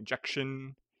there's like an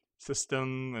injection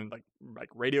system and like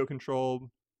radio controlled,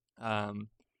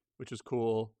 which is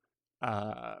cool.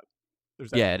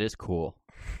 It is cool.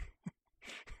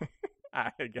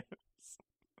 I guess.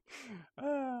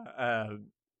 I'm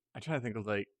trying to think of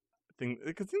like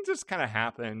because things just kind of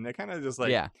happen. They kind of just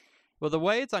like yeah. Well, the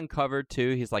way it's uncovered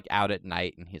too, he's like out at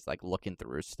night and he's like looking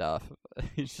through stuff.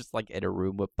 He's just like in a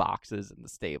room with boxes in the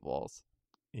stables.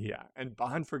 Yeah, and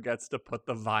Bond forgets to put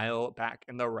the vial back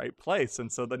in the right place, and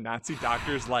so the Nazi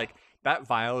doctor's like, that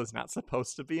vial is not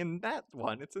supposed to be in that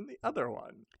one; it's in the other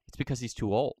one. It's because he's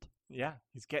too old. Yeah,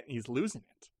 he's losing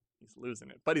it. He's losing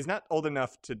it, but he's not old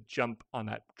enough to jump on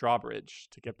that drawbridge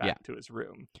to get back to his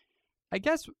room. I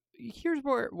guess here's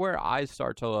where I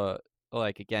start to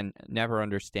like again never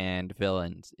understand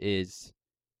villains is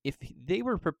if they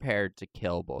were prepared to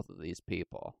kill both of these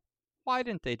people. Why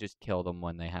didn't they just kill them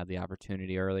when they had the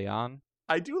opportunity early on?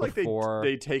 I do like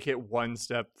they take it one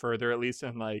step further at least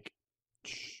and like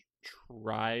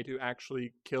try to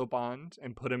actually kill Bond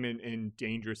and put him in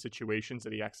dangerous situations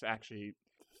that he has to actually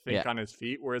think on his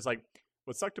feet. Whereas like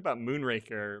what sucked about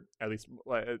Moonraker, at least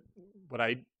the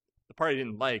part I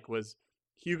didn't like was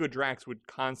Hugo Drax would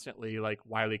constantly like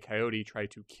Wile E. Coyote try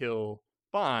to kill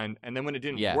Bond, and then when it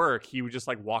didn't work, he would just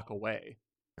like walk away.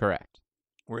 Correct.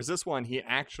 Whereas this one, he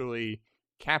actually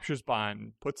captures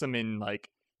Bond, puts him in like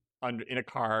in a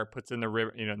car, puts in the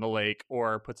river, in the lake,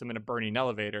 or puts him in a burning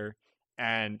elevator,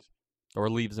 or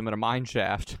leaves him in a mine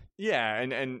shaft. Yeah,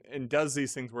 and does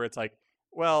these things where it's like,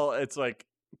 well, it's like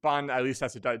Bond at least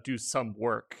has to do some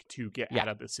work to get out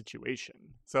of the situation.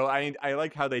 So I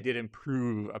like how they did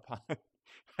improve upon,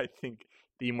 I think,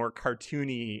 the more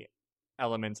cartoony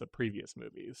elements of previous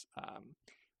movies,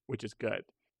 which is good.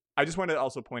 I just want to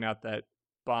also point out that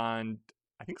Bond,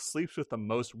 I think, sleeps with the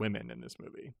most women in this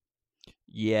movie.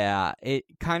 Yeah, it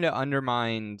kind of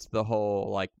undermines the whole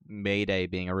like Mayday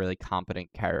being a really competent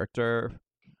character.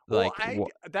 Well,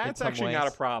 that's actually not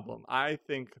a problem. I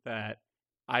think that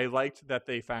I liked that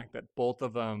the fact that both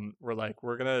of them were like,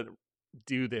 we're gonna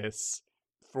do this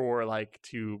for like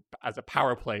as a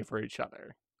power play for each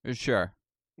other. Sure.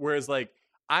 Whereas like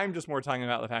I'm just more talking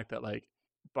about the fact that like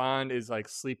Bond is like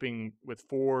sleeping with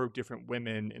 4 different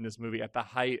women in this movie at the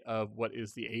height of what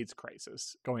is the AIDS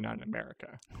crisis going on in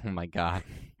America. Oh my God.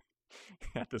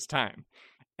 At this time.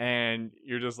 And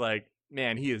you're just like,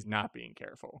 man, he is not being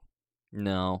careful.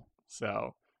 No.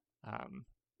 So,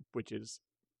 which is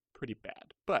pretty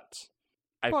bad. But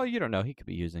well, you don't know. He could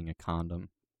be using a condom.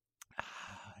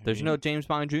 There's no James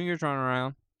Bond Jr.'s running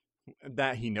around.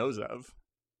 That he knows of.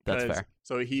 That's fair.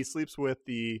 So he sleeps with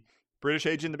the British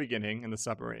agent in the beginning in the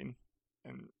submarine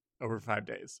and over 5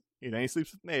 days. Then he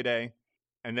sleeps with Mayday.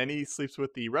 And then he sleeps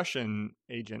with the Russian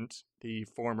agent, the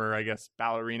former, I guess,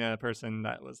 ballerina person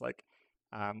that was like,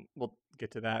 we'll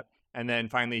get to that. And then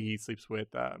finally he sleeps with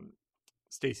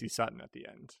Stacey Sutton at the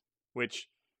end,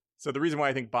 so the reason why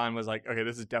I think Bond was like, okay,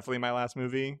 this is definitely my last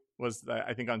movie was that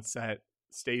I think on set,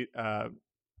 the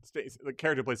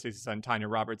character played Stacey Sutton, Tanya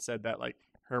Roberts, said that like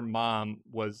her mom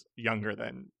was younger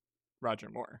than Roger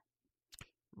Moore.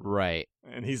 Right.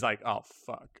 And he's like, oh,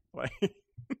 fuck. Like,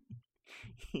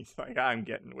 he's like, I'm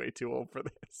getting way too old for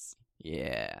this.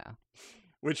 Yeah.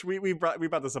 Which we brought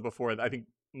this up before. I think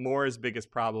Moore's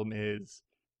biggest problem is,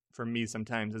 for me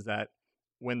sometimes, is that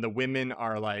when the women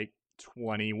are like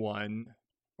 21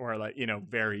 or like,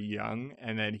 very young,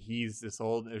 and then he's this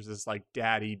old, there's this like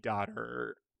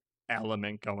daddy-daughter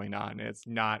element going on. It's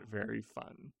not very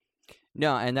fun.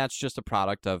 No, and that's just a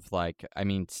product of like, I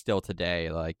mean, still today,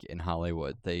 like in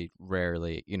Hollywood, they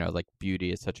rarely, like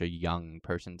beauty is such a young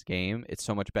person's game. It's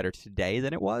so much better today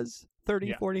than it was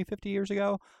 30, 40, 50 years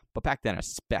ago. But back then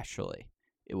especially,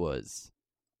 it was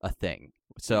a thing.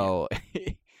 So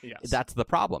yes. That's the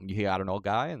problem. You got an old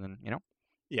guy and then,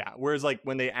 Yeah, whereas like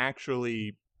when they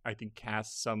actually, I think,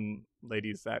 cast some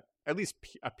ladies that at least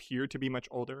appear to be much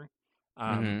older,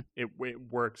 it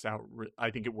works out. I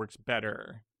think it works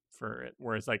better for it.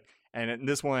 Whereas like, and in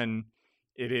this one,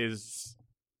 it is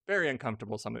very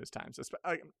uncomfortable some of those times.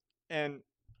 And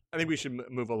I think we should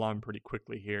move along pretty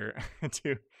quickly here let's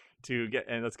get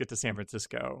to San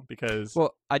Francisco because.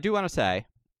 Well, I do want to say,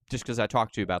 just because I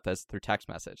talked to you about this through text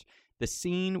message, the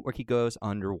scene where he goes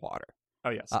underwater. Oh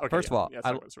yes. Okay, first of all,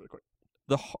 it's really quick.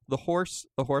 The horse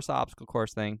obstacle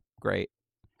course thing, great.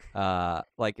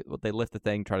 Like they lift the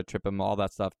thing, try to trip him, all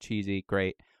that stuff, cheesy,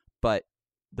 great. But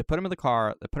they put him in the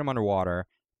car, they put him underwater,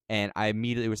 and I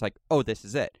immediately was like, oh, this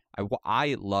is it.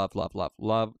 I love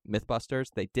Mythbusters.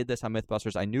 They did this on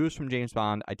Mythbusters. I knew it was from James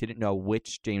Bond. I didn't know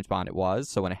which James Bond it was,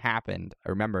 so when it happened, I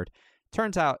remembered.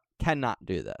 Turns out, cannot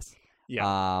do this.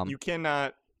 Yeah, you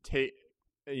cannot take,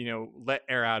 let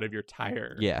air out of your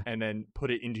tire and then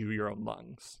put it into your own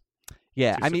lungs.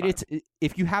 Yeah, I mean, it's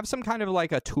if you have some kind of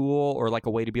like a tool or like a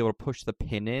way to be able to push the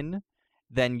pin in,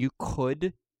 then you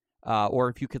could, or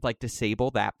if you could like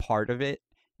disable that part of it,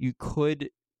 you could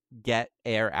get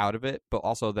air out of it, but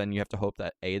also then you have to hope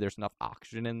that there's enough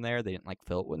oxygen in there. They didn't like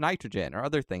fill it with nitrogen or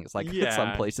other things like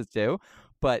some places do.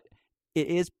 But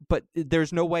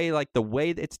there's no way, like the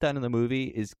way it's done in the movie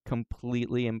is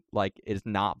completely like it is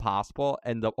not possible,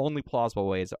 and the only plausible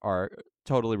ways are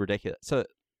totally ridiculous. So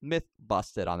myth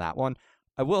busted on that one.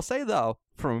 I will say though,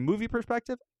 from a movie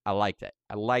perspective, I liked it.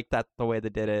 I liked that the way they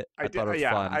did it. I thought it was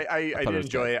fun. I did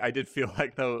enjoy it. I did feel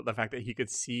like though the fact that he could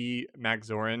see Max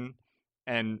Zorin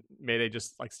and Mayday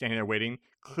just like standing there waiting.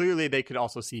 Clearly, they could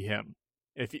also see him.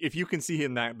 If you can see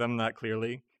him them that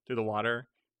clearly through the water,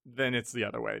 then it's the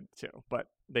other way too. But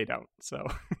they don't. So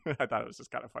I thought it was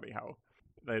just kind of funny how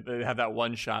they have that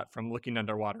one shot from looking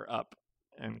underwater up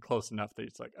and close enough that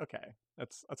it's like, okay,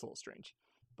 that's a little strange.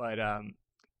 But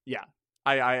yeah,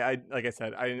 I like I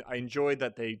said, I enjoyed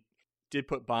that they did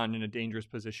put Bond in a dangerous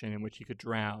position in which he could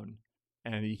drown,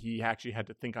 and he actually had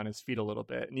to think on his feet a little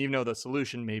bit. And even though the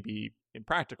solution may be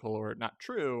impractical or not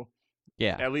true,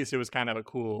 yeah, at least it was kind of a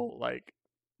cool, like,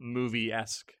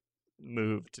 movie-esque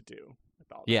move to do.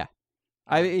 With all yeah.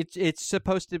 It's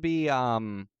supposed to be,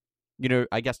 I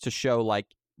guess to show, like,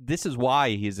 this is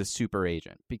why he's a super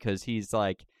agent, because he's,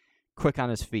 like, quick on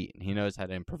his feet, and he knows how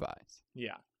to improvise.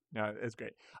 Yeah. No, it's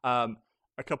great.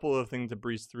 A couple of things to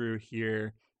breeze through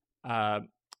here.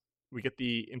 We get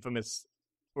the infamous,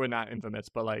 or not infamous,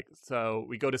 but like, so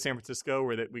we go to San Francisco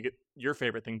where we get your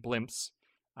favorite thing, blimps.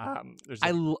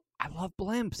 I love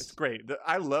blimps. It's great.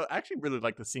 I actually really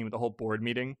like the scene with the whole board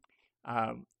meeting.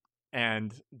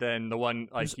 And then the one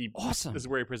like awesome. This is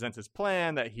where he presents his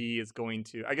plan that he is going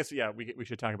to. I guess we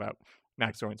should talk about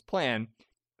Max Zorin's plan.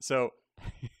 So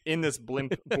in this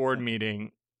blimp board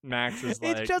meeting, Max is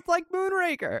like, it's just like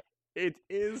Moonraker. It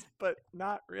is, but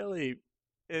not really.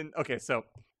 Okay, so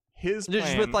his plan,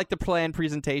 just with like the plan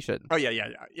presentation. Oh yeah.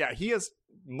 He has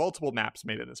multiple maps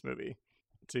made in this movie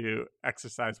to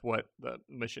exercise what the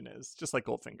mission is, just like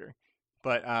Goldfinger.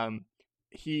 But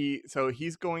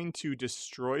he's going to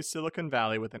destroy Silicon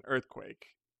Valley with an earthquake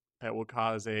that will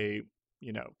cause a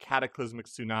cataclysmic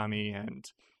tsunami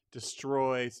and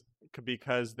destroy,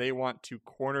 because they want to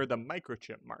corner the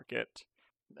microchip market,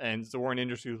 and Zorin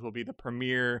Industries will be the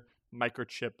premier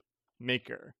microchip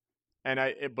maker.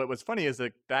 But what's funny is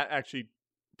that actually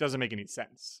doesn't make any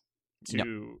sense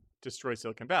to destroy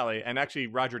Silicon Valley. And actually,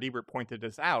 Roger Ebert pointed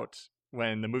this out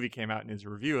when the movie came out in his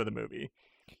review of the movie.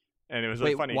 And it was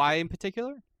really funny. Why in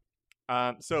particular?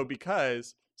 So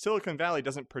because Silicon Valley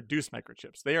doesn't produce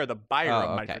microchips. They are the buyer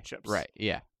of microchips. Right,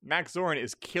 yeah. Max Zorin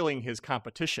is killing his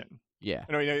competition. Yeah.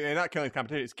 No, not killing his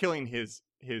competition. He's killing his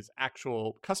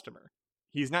actual customer.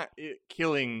 He's not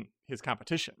killing his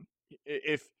competition.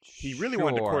 If he really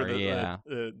wanted to corner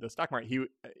the stock market,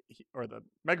 or the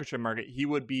microchip market, he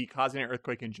would be causing an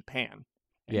earthquake in Japan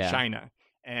and China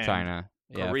and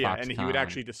Korea, and he would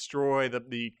actually destroy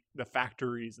the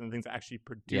factories and the things that actually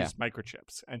produce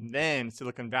microchips, and then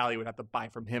Silicon Valley would have to buy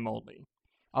from him only.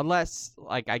 Unless,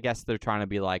 like, I guess they're trying to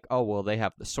be like, oh, well, they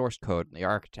have the source code and the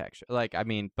architecture. Like, I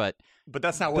mean, but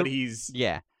that's not what he's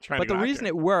trying to do. But the reason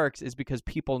it works is because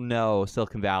people know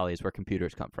Silicon Valley is where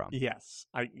computers come from. Yes.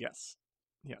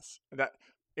 That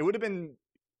it would have been,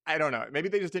 I don't know, maybe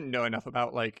they just didn't know enough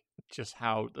about, like, just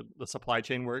how the supply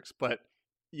chain works. But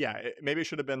yeah, maybe it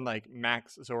should have been like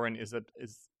Max Zorin is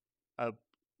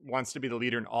wants to be the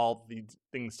leader in all these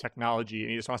things technology,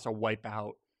 and he just wants to wipe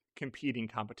out competing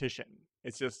competition.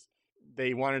 It's just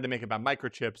they wanted to make it about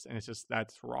microchips, and it's just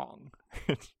that's wrong.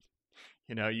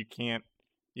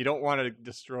 You don't want to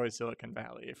destroy Silicon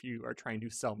Valley if you are trying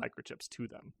to sell microchips to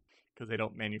them, because they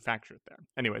don't manufacture it there.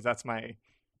 Anyways, that's my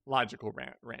logical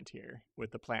rant here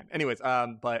with the plan. Anyways,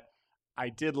 but I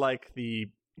did like the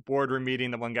boardroom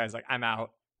meeting. The one guy's like, I'm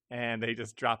out, and they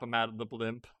just drop him out of the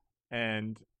blimp,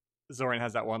 and Zorin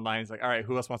has that one line. He's like, all right,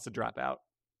 who else wants to drop out?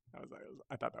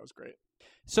 I thought that was great.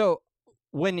 So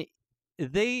when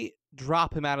they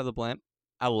drop him out of the blimp,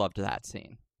 I loved that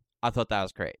scene. I thought that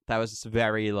was great. That was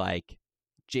very like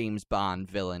James Bond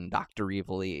villain, Dr.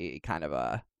 Evil-y kind of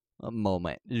a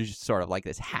moment. It's just sort of like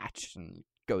this hatch and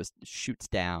shoots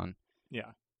down.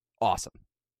 Yeah. Awesome.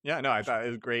 Yeah, no, I thought it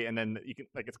was great. And then you can,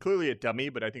 like, it's clearly a dummy,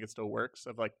 but I think it still works,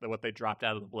 of like what they dropped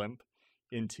out of the blimp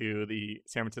into the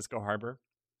San Francisco harbor.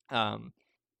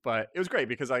 But it was great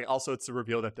because also it's a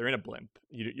reveal that they're in a blimp.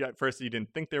 At first you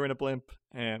didn't think they were in a blimp,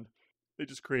 and they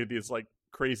just created these like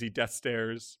crazy death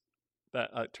stairs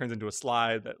that turns into a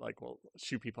slide that like will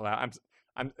shoot people out.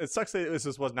 It sucks that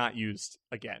this was not used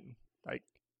again. Like,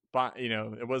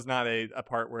 it was not a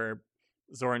part where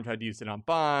Zorin had used it on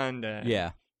Bond.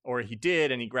 Or he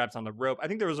did, and he grabs on the rope. I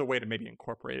think there was a way to maybe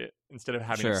incorporate it instead of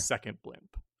having a second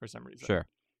blimp for some reason. Sure.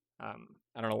 I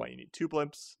don't know why you need two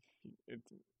blimps. It's,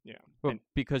 you know, Well, and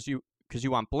because you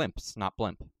want blimps, not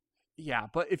blimp. yeah,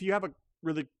 but if you have a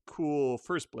really cool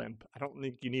first blimp, I don't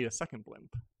think you need a second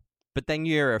blimp. But then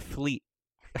you're a fleet.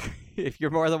 If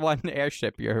you're more than one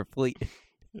airship, you're a fleet.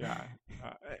 Yeah.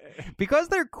 Because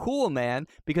they're cool, man.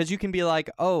 Because you can be like,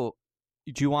 oh,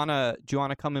 do you wanna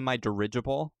come in my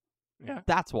dirigible? Yeah.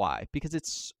 That's why. Because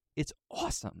it's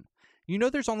awesome. You know,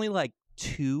 there's only like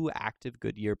 2 active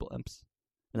Goodyear blimps,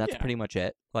 and that's Yeah. pretty much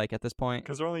it. Like at this point,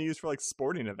 Because they're only used for like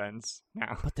sporting events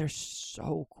now. but they're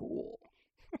so cool.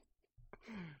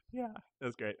 Yeah,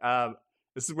 that's great.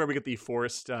 This is where we get the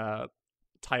forced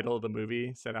title of the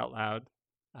movie said out loud.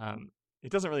 It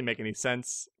doesn't really make any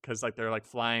sense because like they're like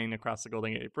flying across the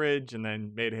Golden Gate Bridge, and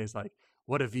then Mayday's like,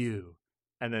 "What a view,"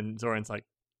 and then Zoran's like,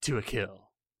 "To a kill,"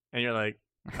 and you're like,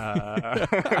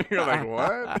 you're like,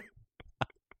 what?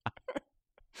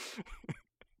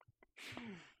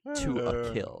 To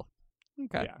a kill.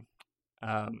 Okay.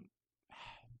 Yeah.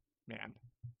 Man.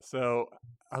 So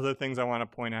other things I want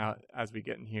to point out as we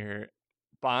get in here,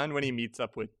 Bond when he meets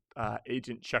up with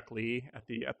Agent Chuck Lee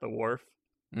at the wharf.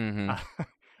 Mm-hmm.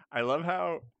 I love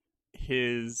how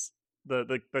his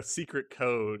the secret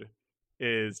code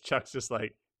is Chuck's just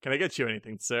like, "Can I get you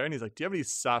anything, sir?" And he's like, "Do you have any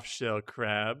soft shell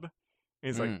crab?" And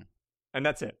he's like, and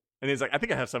that's it. And he's like, "I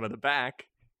think I have some in the back."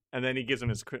 And then he gives him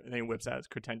his, and he whips out his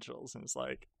credentials, and it's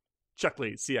like, Chuck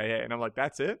Lee, CIA. And I'm like,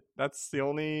 that's it? That's the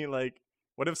only, like,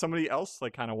 what if somebody else,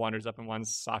 like, kind of wanders up and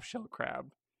wants soft shell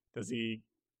crab? Does he,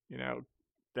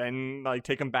 then, like,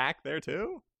 take him back there,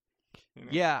 too?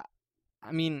 Yeah.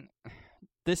 I mean,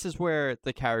 this is where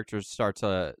the characters start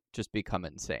to just become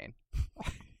insane.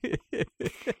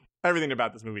 Everything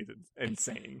about this movie is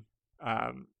insane.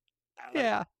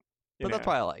 Yeah. But that's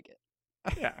why I like it.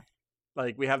 Yeah.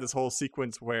 Like, we have this whole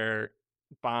sequence where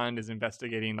Bond is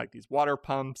investigating, like, these water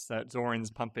pumps that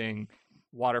Zoran's pumping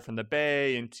water from the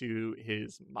bay into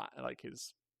his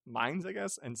mines, I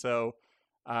guess. And so,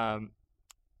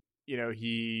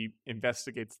 he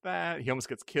investigates that. He almost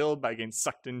gets killed by getting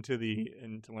sucked into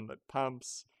one of the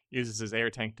pumps, uses his air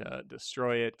tank to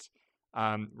destroy it,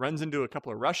 runs into a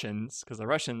couple of Russians, because the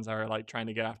Russians are, like, trying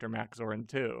to get after Max Zorin,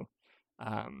 too.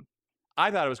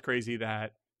 I thought it was crazy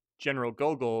that General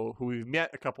Gogol, who we've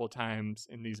met a couple of times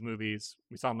in these movies,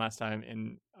 we saw him last time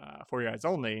in For Your Eyes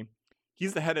Only,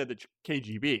 he's the head of the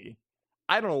KGB.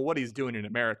 I don't know what he's doing in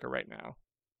America right now.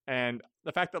 And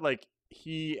the fact that, like,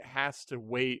 he has to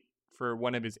wait for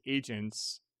one of his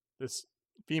agents, this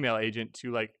female agent,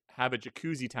 to, like, have a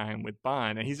jacuzzi time with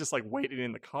Bond, and he's just, like, waiting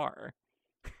in the car.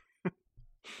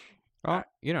 Well,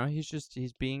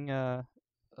 he's being a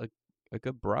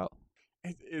good bro.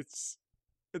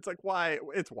 It's like, why?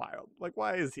 It's wild. Like,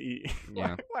 why is he?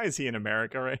 Yeah. Why is he in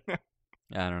America right now?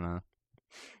 I don't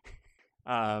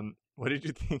know. What did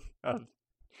you think of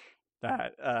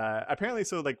that? Apparently,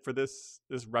 so like for this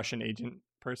Russian agent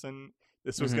person,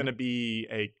 this was going to be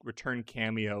a return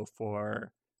cameo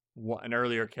for an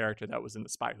earlier character that was in The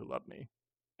Spy Who Loved Me,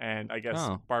 and I guess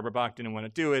Barbara Bach didn't want to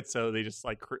do it, so they just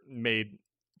like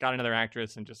got another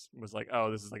actress and just was like, oh,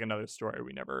 this is like another story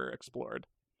we never explored.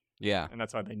 Yeah, and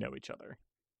that's why they know each other.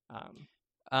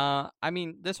 I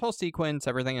mean, this whole sequence,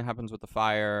 everything that happens with the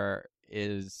fire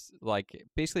is like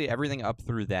basically everything up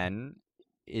through then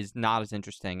is not as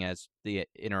interesting as the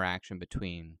interaction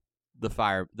between the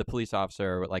police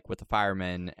officer, like with the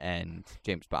fireman and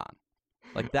James Bond.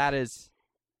 Like that is,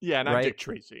 yeah, not right? Dick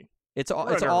Tracy. It's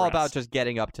all about just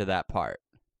getting up to that part.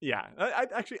 Yeah,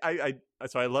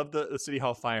 I love the City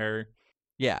Hall fire.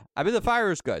 Yeah, I mean the fire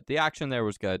was good. The action there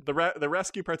was good. The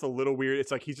rescue part's a little weird.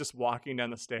 It's like he's just walking down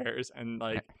the stairs, and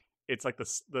like it's like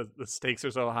the stakes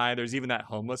are so high. There's even that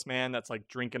homeless man that's like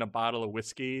drinking a bottle of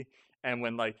whiskey, and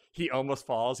when like he almost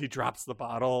falls, he drops the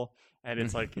bottle, and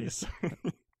it's like he's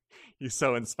he's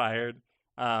so inspired.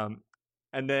 And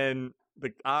then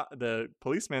the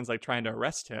policeman's like trying to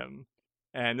arrest him,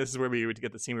 and this is where we would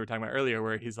get the scene we were talking about earlier,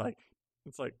 where he's like,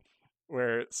 it's like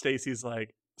where Stacy's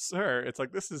like, "Sir," it's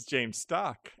like, "This is James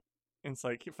Stock." And it's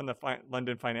like from the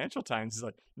London Financial Times. He's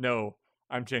like, "No,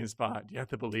 I'm James Bond. You have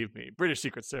to believe me. British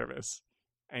Secret Service."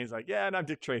 And he's like, "Yeah, and I'm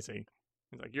Dick Tracy."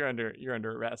 He's like, "You're under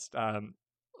arrest."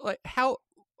 Like how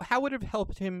would it have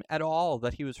helped him at all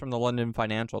that he was from the London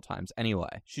Financial Times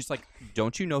anyway? She's like,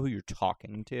 "Don't you know who you're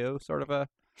talking to?" Sort of a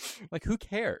like, who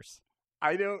cares?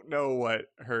 I don't know what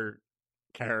her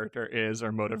character is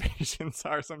or motivations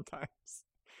are sometimes.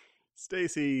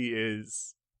 Stacy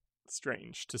is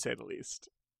strange, to say the least.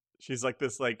 She's like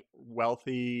this like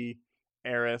wealthy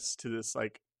heiress to this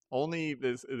like only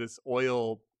this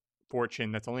oil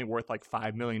fortune that's only worth like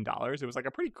 $5 million. It was like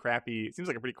it seems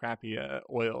like a pretty crappy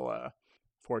oil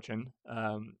fortune.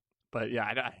 But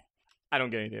yeah, I don't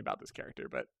get anything about this character,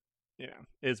 but you know,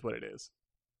 it is what it is.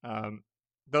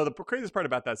 Though the craziest part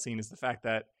about that scene is the fact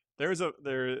that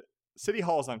their City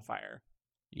Hall is on fire.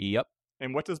 Yep.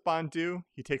 And what does Bond do?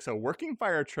 He takes a working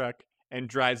fire truck and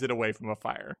drives it away from a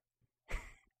fire.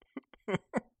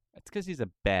 That's because he's a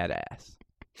badass.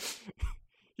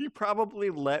 He probably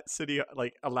allowed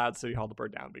City Hall to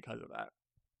burn down because of that,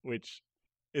 which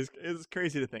is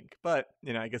crazy to think. But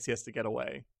you know, I guess he has to get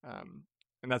away,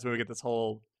 and that's when we get this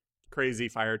whole crazy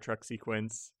fire truck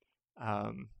sequence,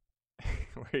 where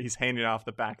he's hanging off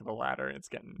the back of the ladder and it's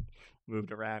getting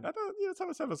moved around. I thought, some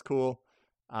of the stuff was cool.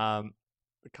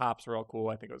 The cops were all cool.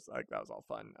 I think it was that was all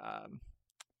fun.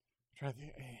 Trying to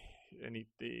think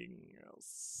anything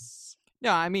else.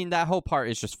 No, I mean that whole part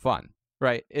is just fun,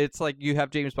 right? It's like you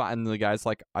have James Bond and the guy's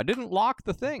like, I didn't lock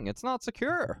the thing. It's not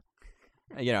secure.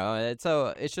 You know,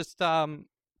 it's just the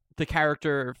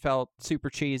character felt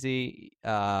super cheesy.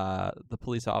 The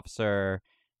police officer,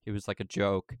 he was like a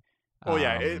joke. Oh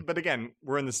yeah, but again,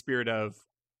 we're in the spirit of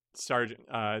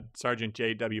Sergeant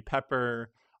J.W.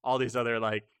 Pepper, all these other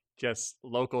like just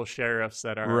local sheriffs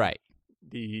that are right.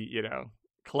 The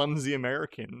clumsy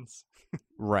Americans.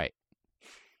 Right.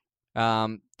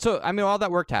 So I mean, all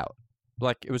that worked out.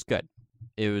 Like, it was good.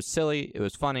 It was silly. It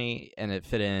was funny, and it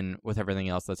fit in with everything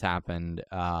else that's happened.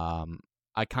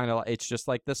 It's just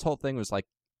like this whole thing was like,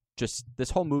 just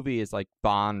this whole movie is like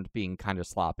Bond being kind of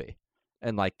sloppy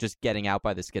and like just getting out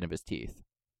by the skin of his teeth.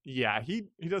 Yeah, he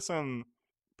does some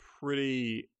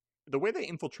pretty. The way they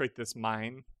infiltrate this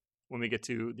mine when we get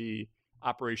to the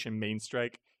Operation Main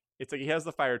Strike, it's like he has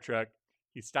the fire truck.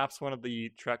 He stops one of the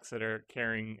trucks that are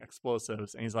carrying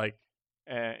explosives, and he's like,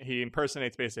 he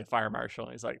impersonates basically a fire marshal,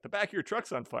 and he's like, the back of your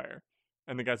truck's on fire.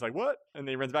 And the guy's like, what? And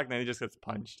then he runs back, and then he just gets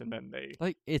punched, and then they...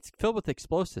 Like, it's filled with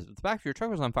explosives. If the back of your truck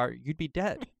was on fire, you'd be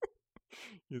dead.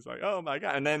 He's like, oh my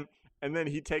God. And then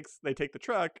they take the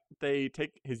truck, they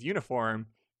take his uniform,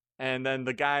 and then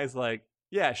the guy's like,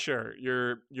 yeah, sure,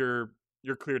 you're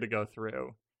clear to go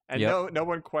through. And no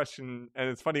one questioned, and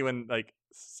it's funny when, like,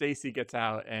 Stacey gets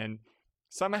out, and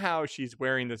somehow she's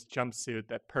wearing this jumpsuit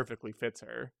that perfectly fits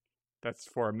her. That's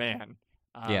for a man.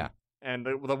 Yeah. And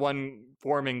the one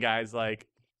foreman guy's like,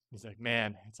 he's like,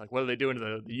 man, it's like, what are they doing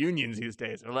to the unions these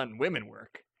days? They're letting women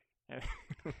work.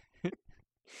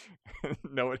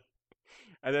 Nobody.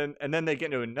 And then they get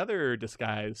into another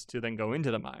disguise to then go into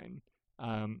the mine.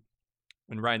 And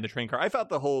ride the train car. I thought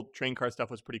the whole train car stuff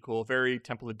was pretty cool. Very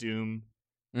Temple of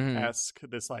Doom-esque.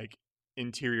 This like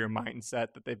interior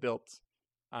mindset that they built.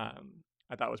 I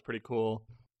thought was pretty cool.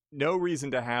 No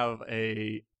reason to have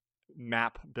a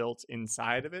map built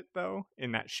inside of it though,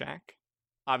 in that shack.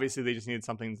 Obviously they just needed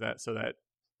something so that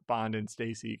Bond and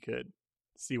Stacey could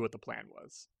see what the plan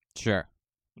was. Sure.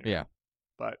 Yeah.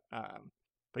 But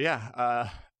yeah, I'm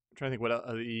trying to think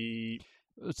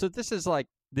what So this is like,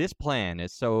 this plan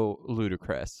is so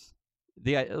ludicrous.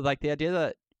 The idea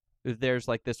that there's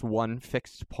like this one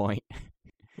fixed point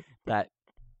that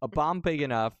a bomb big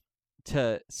enough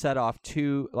to set off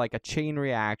a chain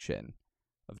reaction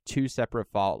of two separate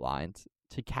fault lines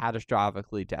to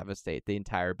catastrophically devastate the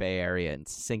entire Bay Area and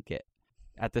sink it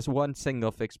at this one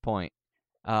single fixed point.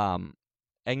 And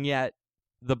yet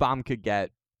the bomb could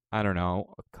get, I don't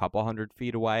know, a couple 100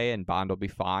 feet away and Bond will be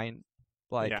fine.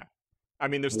 Like, yeah. I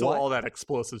mean, there's still all that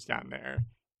explosives down there.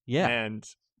 Yeah. And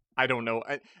I don't know.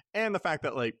 And the fact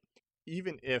that, like,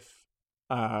 even if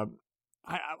I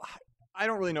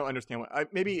don't really understand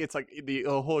what maybe it's like the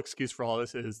whole excuse for all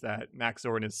this is that Max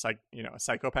Zorin is a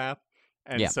psychopath,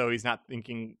 and so he's not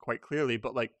thinking quite clearly.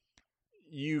 But like,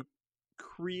 you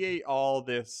create all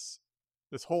this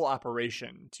whole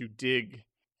operation to dig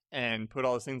and put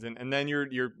all those things in, and then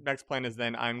your next plan is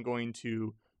then I'm going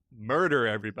to murder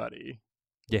everybody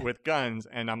with guns,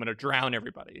 and I'm going to drown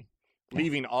everybody,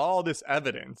 leaving all this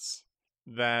evidence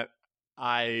that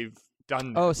I've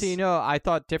done this. Oh, so I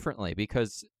thought differently,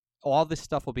 because all this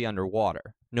stuff will be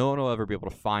underwater. No one will ever be able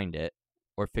to find it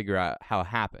or figure out how it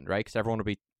happened, right? Because everyone will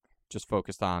be just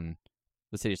focused on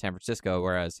the city of San Francisco,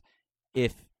 whereas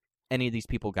if any of these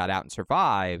people got out and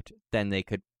survived, then they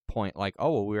could point like,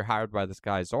 oh, well, we were hired by this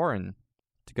guy Zorin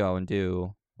to go and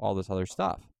do all this other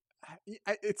stuff.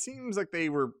 It seems like they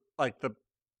were like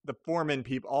the foreman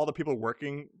people, all the people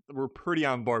working were pretty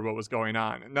on board what was going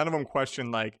on. None of them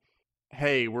questioned like,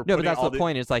 hey, we're no, but that's the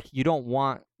point. Is like, you don't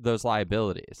want those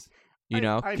liabilities,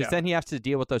 because then he has to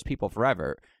deal with those people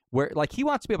forever. Where like he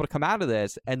wants to be able to come out of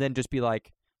this and then just be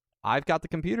like, I've got the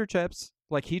computer chips.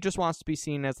 Like he just wants to be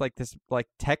seen as like this like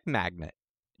tech magnet,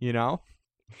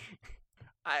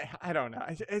 I don't know.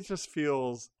 It just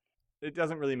feels, it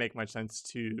doesn't really make much sense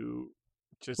to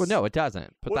just. Well, no, it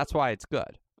doesn't. But that's why it's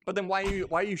good. But then why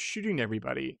are you shooting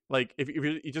everybody? Like, if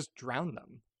you just drown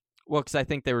them. Well, because I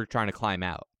think they were trying to climb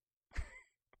out.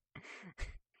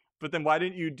 But then why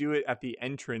didn't you do it at the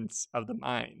entrance of the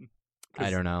mine?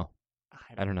 I don't know.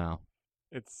 I don't know.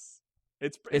 It's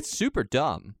super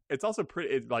dumb. It's also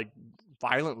pretty like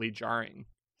violently jarring.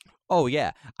 Oh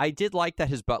yeah, I did like that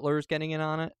his butler was getting in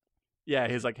on it. Yeah,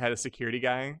 he's like had a security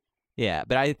guy. Yeah,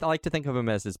 but I like to think of him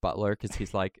as his butler because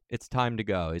he's like, it's time to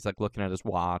go. He's like looking at his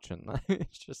watch and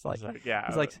it's just like,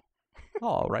 he's like, oh,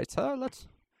 all right, sir, let's.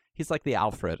 He's like the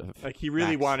Alfred of like he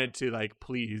really Max. wanted to like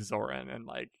please Zoran and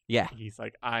like he's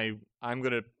like I'm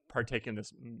gonna partake in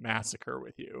this massacre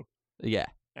with you. Yeah,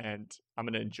 and I'm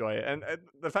gonna enjoy it. And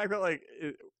the fact that like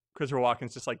Christopher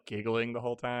Walken's just like giggling the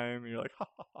whole time, and you're like, ha,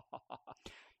 ha, ha, ha, ha.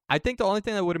 I think the only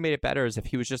thing that would have made it better is if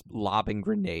he was just lobbing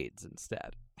grenades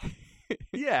instead.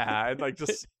 Yeah, and like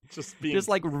just being just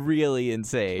like really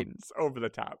insane, over the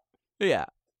top. Yeah,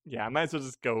 I might as well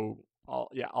just go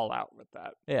all out with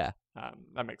that. Yeah,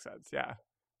 that makes sense. Yeah.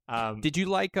 Did you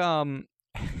like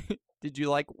Did you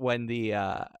like when the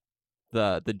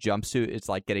jumpsuit is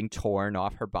like getting torn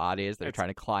off her body as they're trying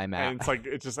to climb out? And it's like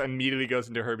it just immediately goes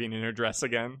into her being in her dress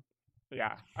again.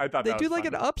 Yeah, I thought they that do was like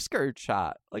funny. an upskirt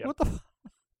shot. Like what the?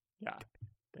 Yeah,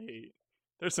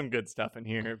 there's some good stuff in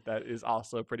here that is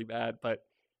also pretty bad, but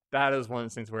that is one of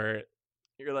those things where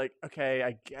you're like, okay,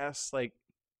 I guess like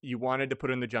you wanted to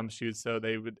put in the jumpsuit so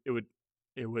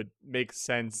it would make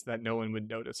sense that no one would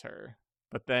notice her,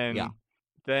 but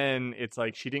then it's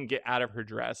like she didn't get out of her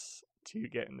dress to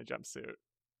get in the jumpsuit,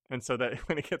 and so that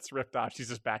when it gets ripped off, she's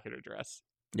just back in her dress.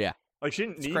 Yeah, like she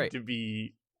didn't need to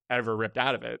be ever ripped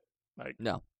out of it. Like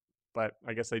no, but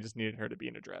I guess they just needed her to be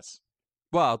in a dress.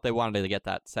 Well, they wanted to get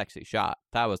that sexy shot.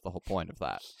 That was the whole point of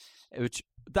that. Which,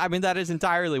 I mean, that is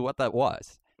entirely what that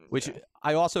was. Which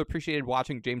I also appreciated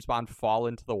watching James Bond fall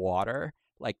into the water.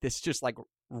 Like, this just, like,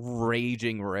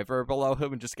 raging river below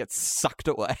him and just gets sucked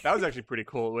away. That was actually pretty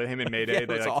cool. With him and Mayday,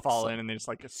 they, like, awesome. Fall in and they just,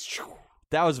 like...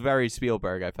 That was very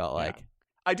Spielberg, I felt like.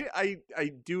 I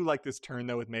do like this turn,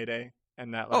 though, with Mayday.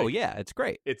 And that, like... Oh, yeah, it's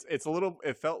great. It's a little...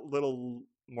 It felt a little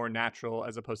more natural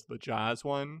as opposed to the Jaws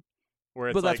one.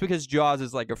 But that's because Jaws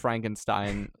is like a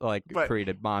Frankenstein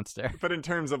created monster. But in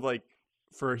terms of like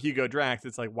for Hugo Drax,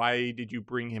 it's like, why did you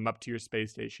bring him up to your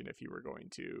space station if you were going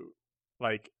to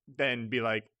like then be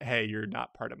like, hey, you're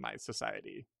not part of my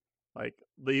society, like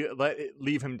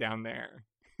leave him down there.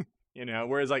 You know,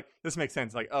 whereas like this makes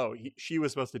sense, like, oh, she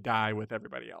was supposed to die with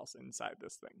everybody else inside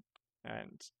this thing,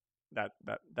 and that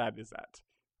is that.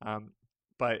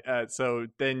 But so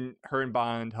then her and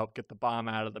Bond help get the bomb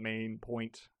out of the main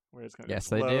point where it's going to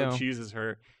explode. They do. She uses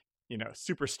her,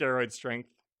 super steroid strength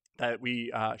that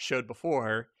we showed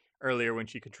before earlier when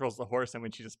she controls the horse, and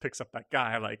when she just picks up that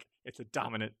guy, like it's a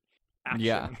dominant action.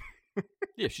 Yeah,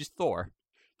 yeah, she's Thor.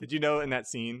 Did you know in that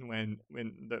scene when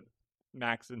the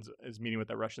Max is meeting with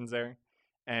the Russians there,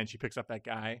 and she picks up that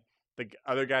guy, the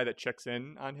other guy that checks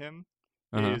in on him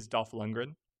is Dolph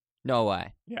Lundgren? No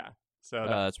way. Yeah. So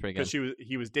that's pretty good. Because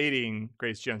he was dating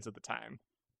Grace Jones at the time.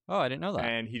 Oh, I didn't know that.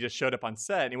 And he just showed up on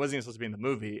set, and he wasn't even supposed to be in the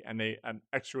movie, and the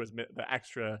extra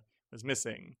was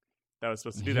missing. That was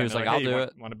supposed to do that. He was like, I'll do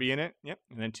it. Want to be in it? Yep.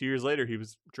 And then 2 years later, he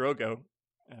was Drago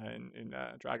in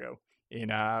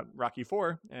Rocky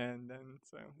IV, and then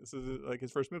so this is like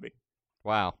his first movie.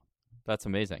 Wow, that's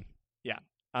amazing. Yeah.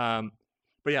 But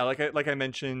yeah, like I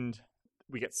mentioned,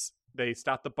 they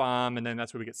stop the bomb, and then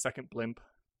that's where we get second blimp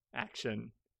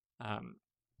action.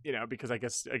 Because I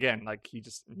guess again, like he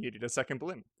just needed a second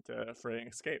blimp for an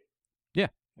escape. Yeah.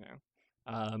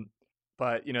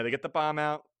 But they get the bomb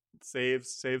out,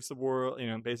 saves the world.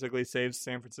 Basically saves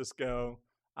San Francisco.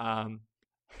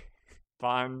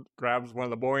 Bond grabs one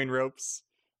of the mooring ropes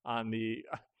on the.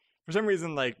 For some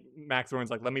reason, like Max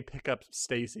Thorne's like, let me pick up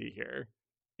Stacy here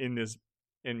in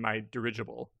my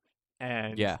dirigible,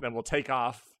 and then we'll take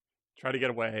off, try to get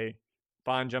away.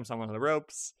 Bond jumps on one of the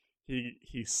ropes.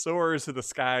 He soars to the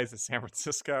skies of San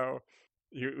Francisco.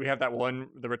 We have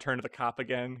the return of the cop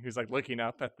again, who's like looking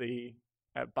up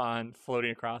at Bond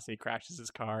floating across, and he crashes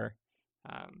his car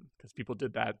because people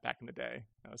did that back in the day.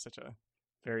 That was such a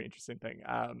very interesting thing.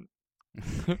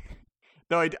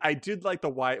 Though I did like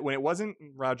when it wasn't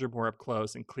Roger Moore up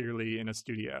close and clearly in a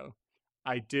studio,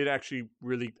 I did actually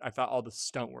I thought all the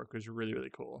stunt work was really,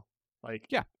 really cool. Like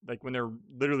when they're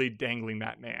literally dangling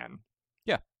that man.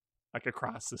 Yeah. Like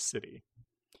across the city.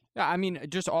 Yeah, I mean,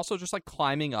 just like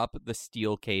climbing up the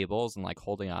steel cables and like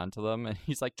holding on to them, and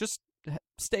he's like, just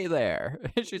stay there.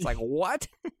 And she's like, what?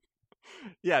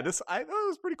 Yeah, I thought it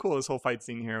was pretty cool, this whole fight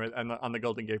scene here on the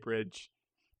Golden Gate Bridge.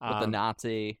 With the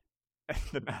Nazi.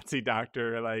 The Nazi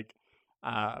doctor, like,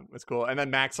 It's cool. And then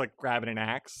Max like grabbing an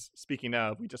axe. Speaking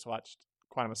of, we just watched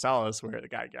Quantum of Solace where the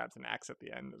guy grabs an axe at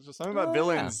the end. There's just something about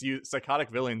villains, psychotic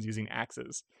villains using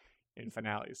axes in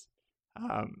finales.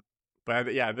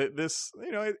 But yeah, this,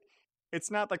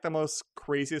 it's not like the most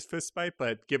craziest fist fight,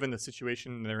 but given the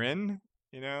situation they're in,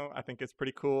 I think it's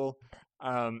pretty cool.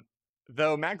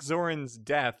 Though Max Zorin's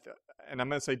death, and I'm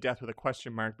going to say death with a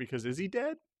question mark, because is he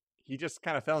dead? He just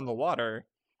kind of fell in the water.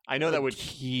 I know that would...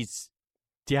 He's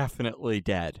definitely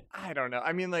dead. I don't know.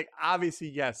 I mean, like, obviously,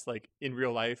 yes, like, in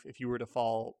real life, if you were to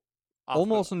fall off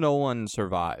almost no one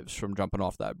survives from jumping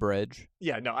off that bridge.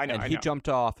 Yeah, no, I know. And he jumped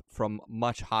off from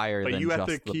much higher than just the bridge. But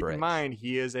you have to keep in mind,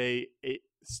 he is a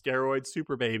steroid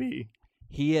super baby.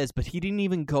 He is, but he didn't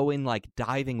even go in, like,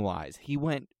 diving-wise. He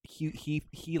went,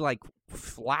 he like,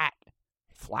 flat.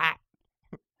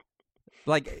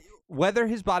 Like, whether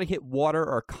his body hit water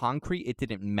or concrete, it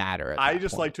didn't matter. I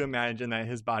just like to imagine that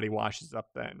his body washes up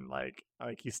then, like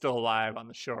he's still alive on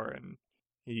the shore, and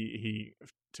he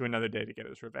to another day to get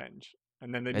his revenge.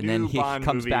 And then he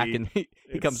comes back in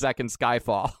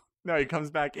Skyfall. No, he comes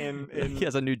back in he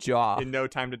has a new jaw. In No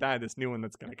Time to Die, this new one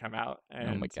that's going to come out. And,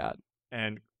 oh my God.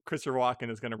 And Christopher Walken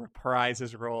is going to reprise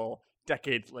his role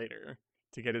decades later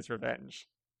to get his revenge,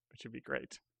 which would be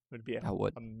great. It would be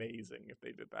amazing if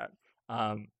they did that.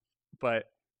 But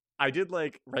I did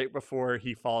like right before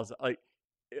he falls, like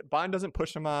Bond doesn't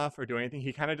push him off or do anything.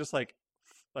 He kind of just like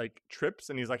trips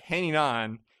and he's like hanging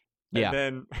on. And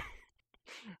then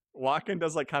Walken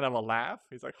does like kind of a laugh.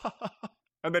 He's like, ha, ha, ha,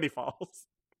 and then he falls.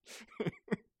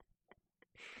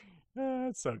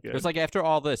 It's so good. It's like after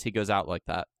all this, he goes out like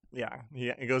that. Yeah,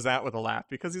 he goes out with a laugh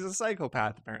because he's a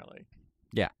psychopath, apparently.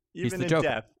 Yeah, even he's the in Joker.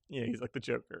 Death. Yeah, he's like the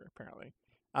Joker, apparently.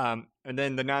 And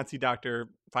then the Nazi doctor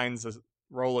finds a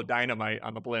roll of dynamite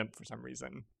on the blimp for some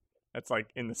reason. That's like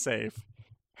in the safe.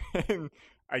 And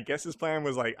I guess his plan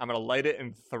was like, I'm going to light it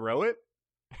and throw it.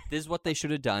 This is what they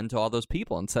should have done to all those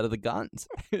people instead of the guns.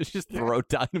 It's just throw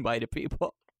dynamite at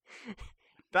people.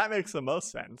 That makes the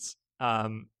most sense.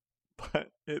 But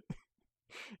it,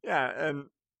 yeah, and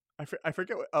I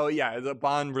forget what, the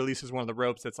Bond releases one of the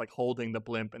ropes that's like holding the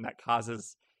blimp, and that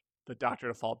causes the doctor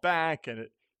to fall back, and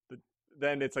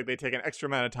then it's like they take an extra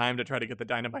amount of time to try to get the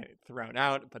dynamite thrown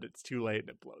out, but it's too late and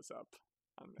it blows up.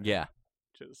 Yeah.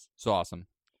 Which is so awesome.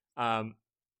 And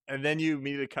then you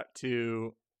immediately cut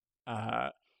to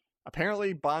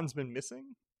apparently Bond's been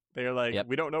missing. They're like,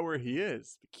 we don't know where he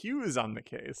is. Q is on the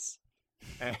case.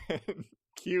 And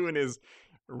Q in his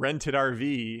rented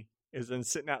RV is then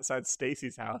sitting outside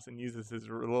Stacy's house and uses his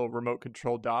little remote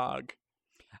control dog.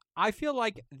 I feel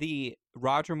like the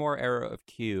Roger Moore era of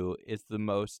Q is the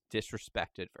most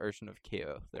disrespected version of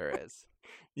Q there is.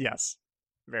 Yes,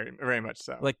 very, very much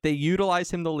so. Like, they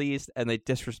utilize him the least and they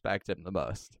disrespect him the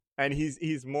most. And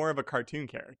he's more of a cartoon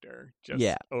character, just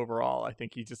overall. I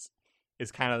think he just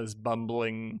is kind of this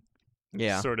bumbling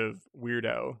sort of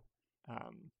weirdo.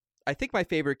 I think my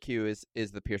favorite Q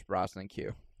is the Pierce Brosnan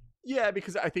Q. Yeah,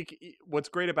 because I think what's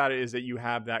great about it is that you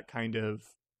have that kind of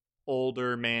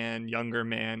older man, younger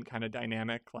man kind of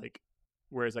dynamic, like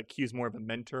whereas like Q's more of a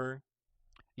mentor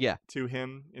to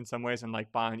him in some ways, and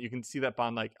like Bond, you can see that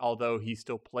Bond, like although he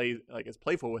still plays like is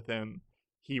playful with him,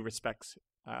 he respects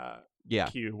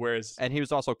Q, whereas and he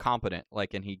was also competent,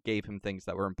 like, and he gave him things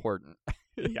that were important.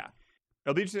 Yeah,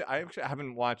 it'll be interesting. I actually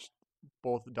haven't watched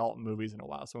both Dalton movies in a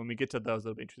while, so when we get to those,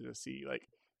 it'll be interesting to see like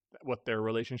what their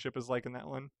relationship is like in that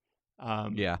one.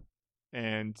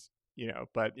 And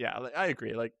but yeah, I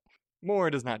agree, like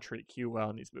Moore does not treat Q well,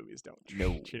 and these movies don't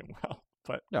treat him well.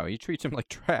 But no, he treats him like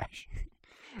trash.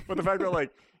 But the fact that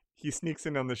like he sneaks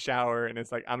in on the shower and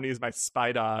it's like, I'm gonna use my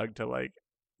spy dog to like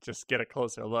just get a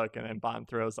closer look, and then Bond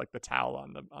throws like the towel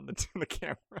on the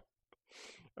camera,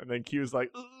 and then Q's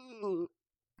like, ooh.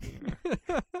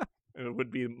 It would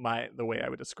be the way I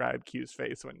would describe Q's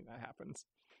face when that happens.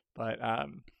 But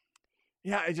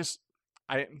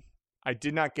I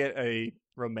did not get a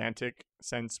romantic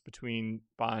sense between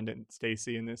Bond and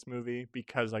Stacy in this movie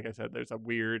because, like I said, there's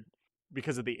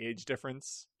because of the age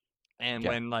difference, and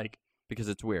when like because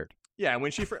it's weird. Yeah,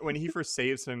 when he first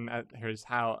saves him at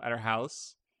her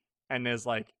house, and is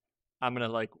like, I'm gonna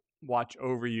like watch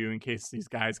over you in case these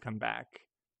guys come back,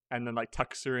 and then like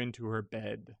tucks her into her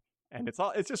bed, and it's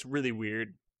just really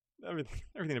weird.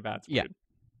 Everything about it's weird.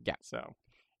 Yeah. So,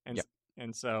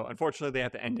 and so unfortunately they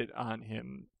have to end it on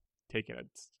him taking a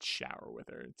shower with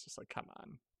her. It's just like, come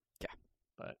on. Yeah.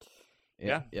 But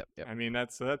Yep. I mean,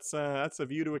 that's a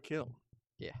view to a kill.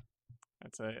 Yeah.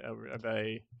 That's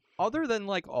a other than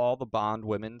like all the Bond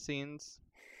women scenes,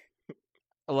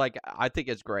 like I think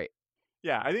it's great.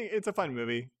 Yeah, I think it's a fun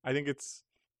movie. I think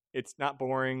it's not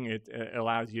boring. It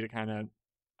allows you to kind of,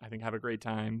 I think, have a great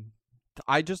time.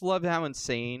 I just love how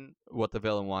insane what the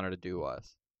villain wanted to do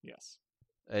was. Yes.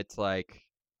 It's like,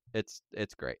 it's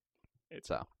great.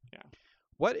 So, yeah.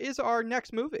 What is our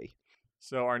next movie?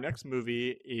 So our next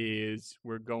movie is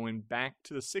we're going back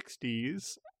to the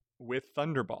 60s with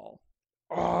Thunderball.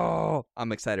 Oh,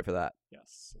 I'm excited for that.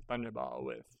 Yes, Thunderball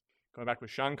with going back with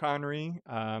Sean Connery.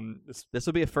 This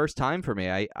will be a first time for me.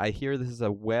 I hear this is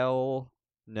a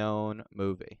well-known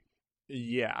movie.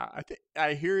 Yeah,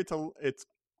 I hear it's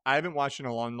I haven't watched it in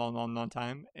a long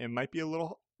time. It might be a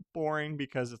little boring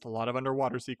because it's a lot of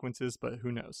underwater sequences, but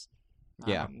who knows?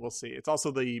 Yeah, we'll see. It's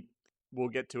also we'll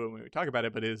get to it when we talk about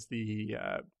it, but is the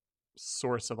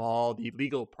source of all the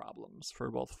legal problems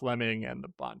for both Fleming and the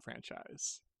Bond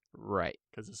franchise. Right.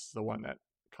 Because this is the one that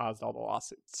caused all the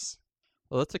lawsuits.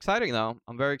 Well, that's exciting, though.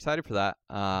 I'm very excited for that.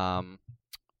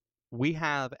 We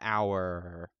have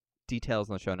our details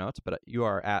in the show notes, but you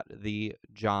are at the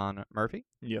John Murphy.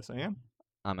 Yes, I am.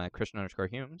 I'm at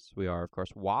Christian_Humes. We are, of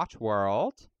course, Watch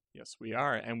World. Yes, we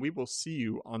are. And we will see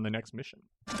you on the next mission.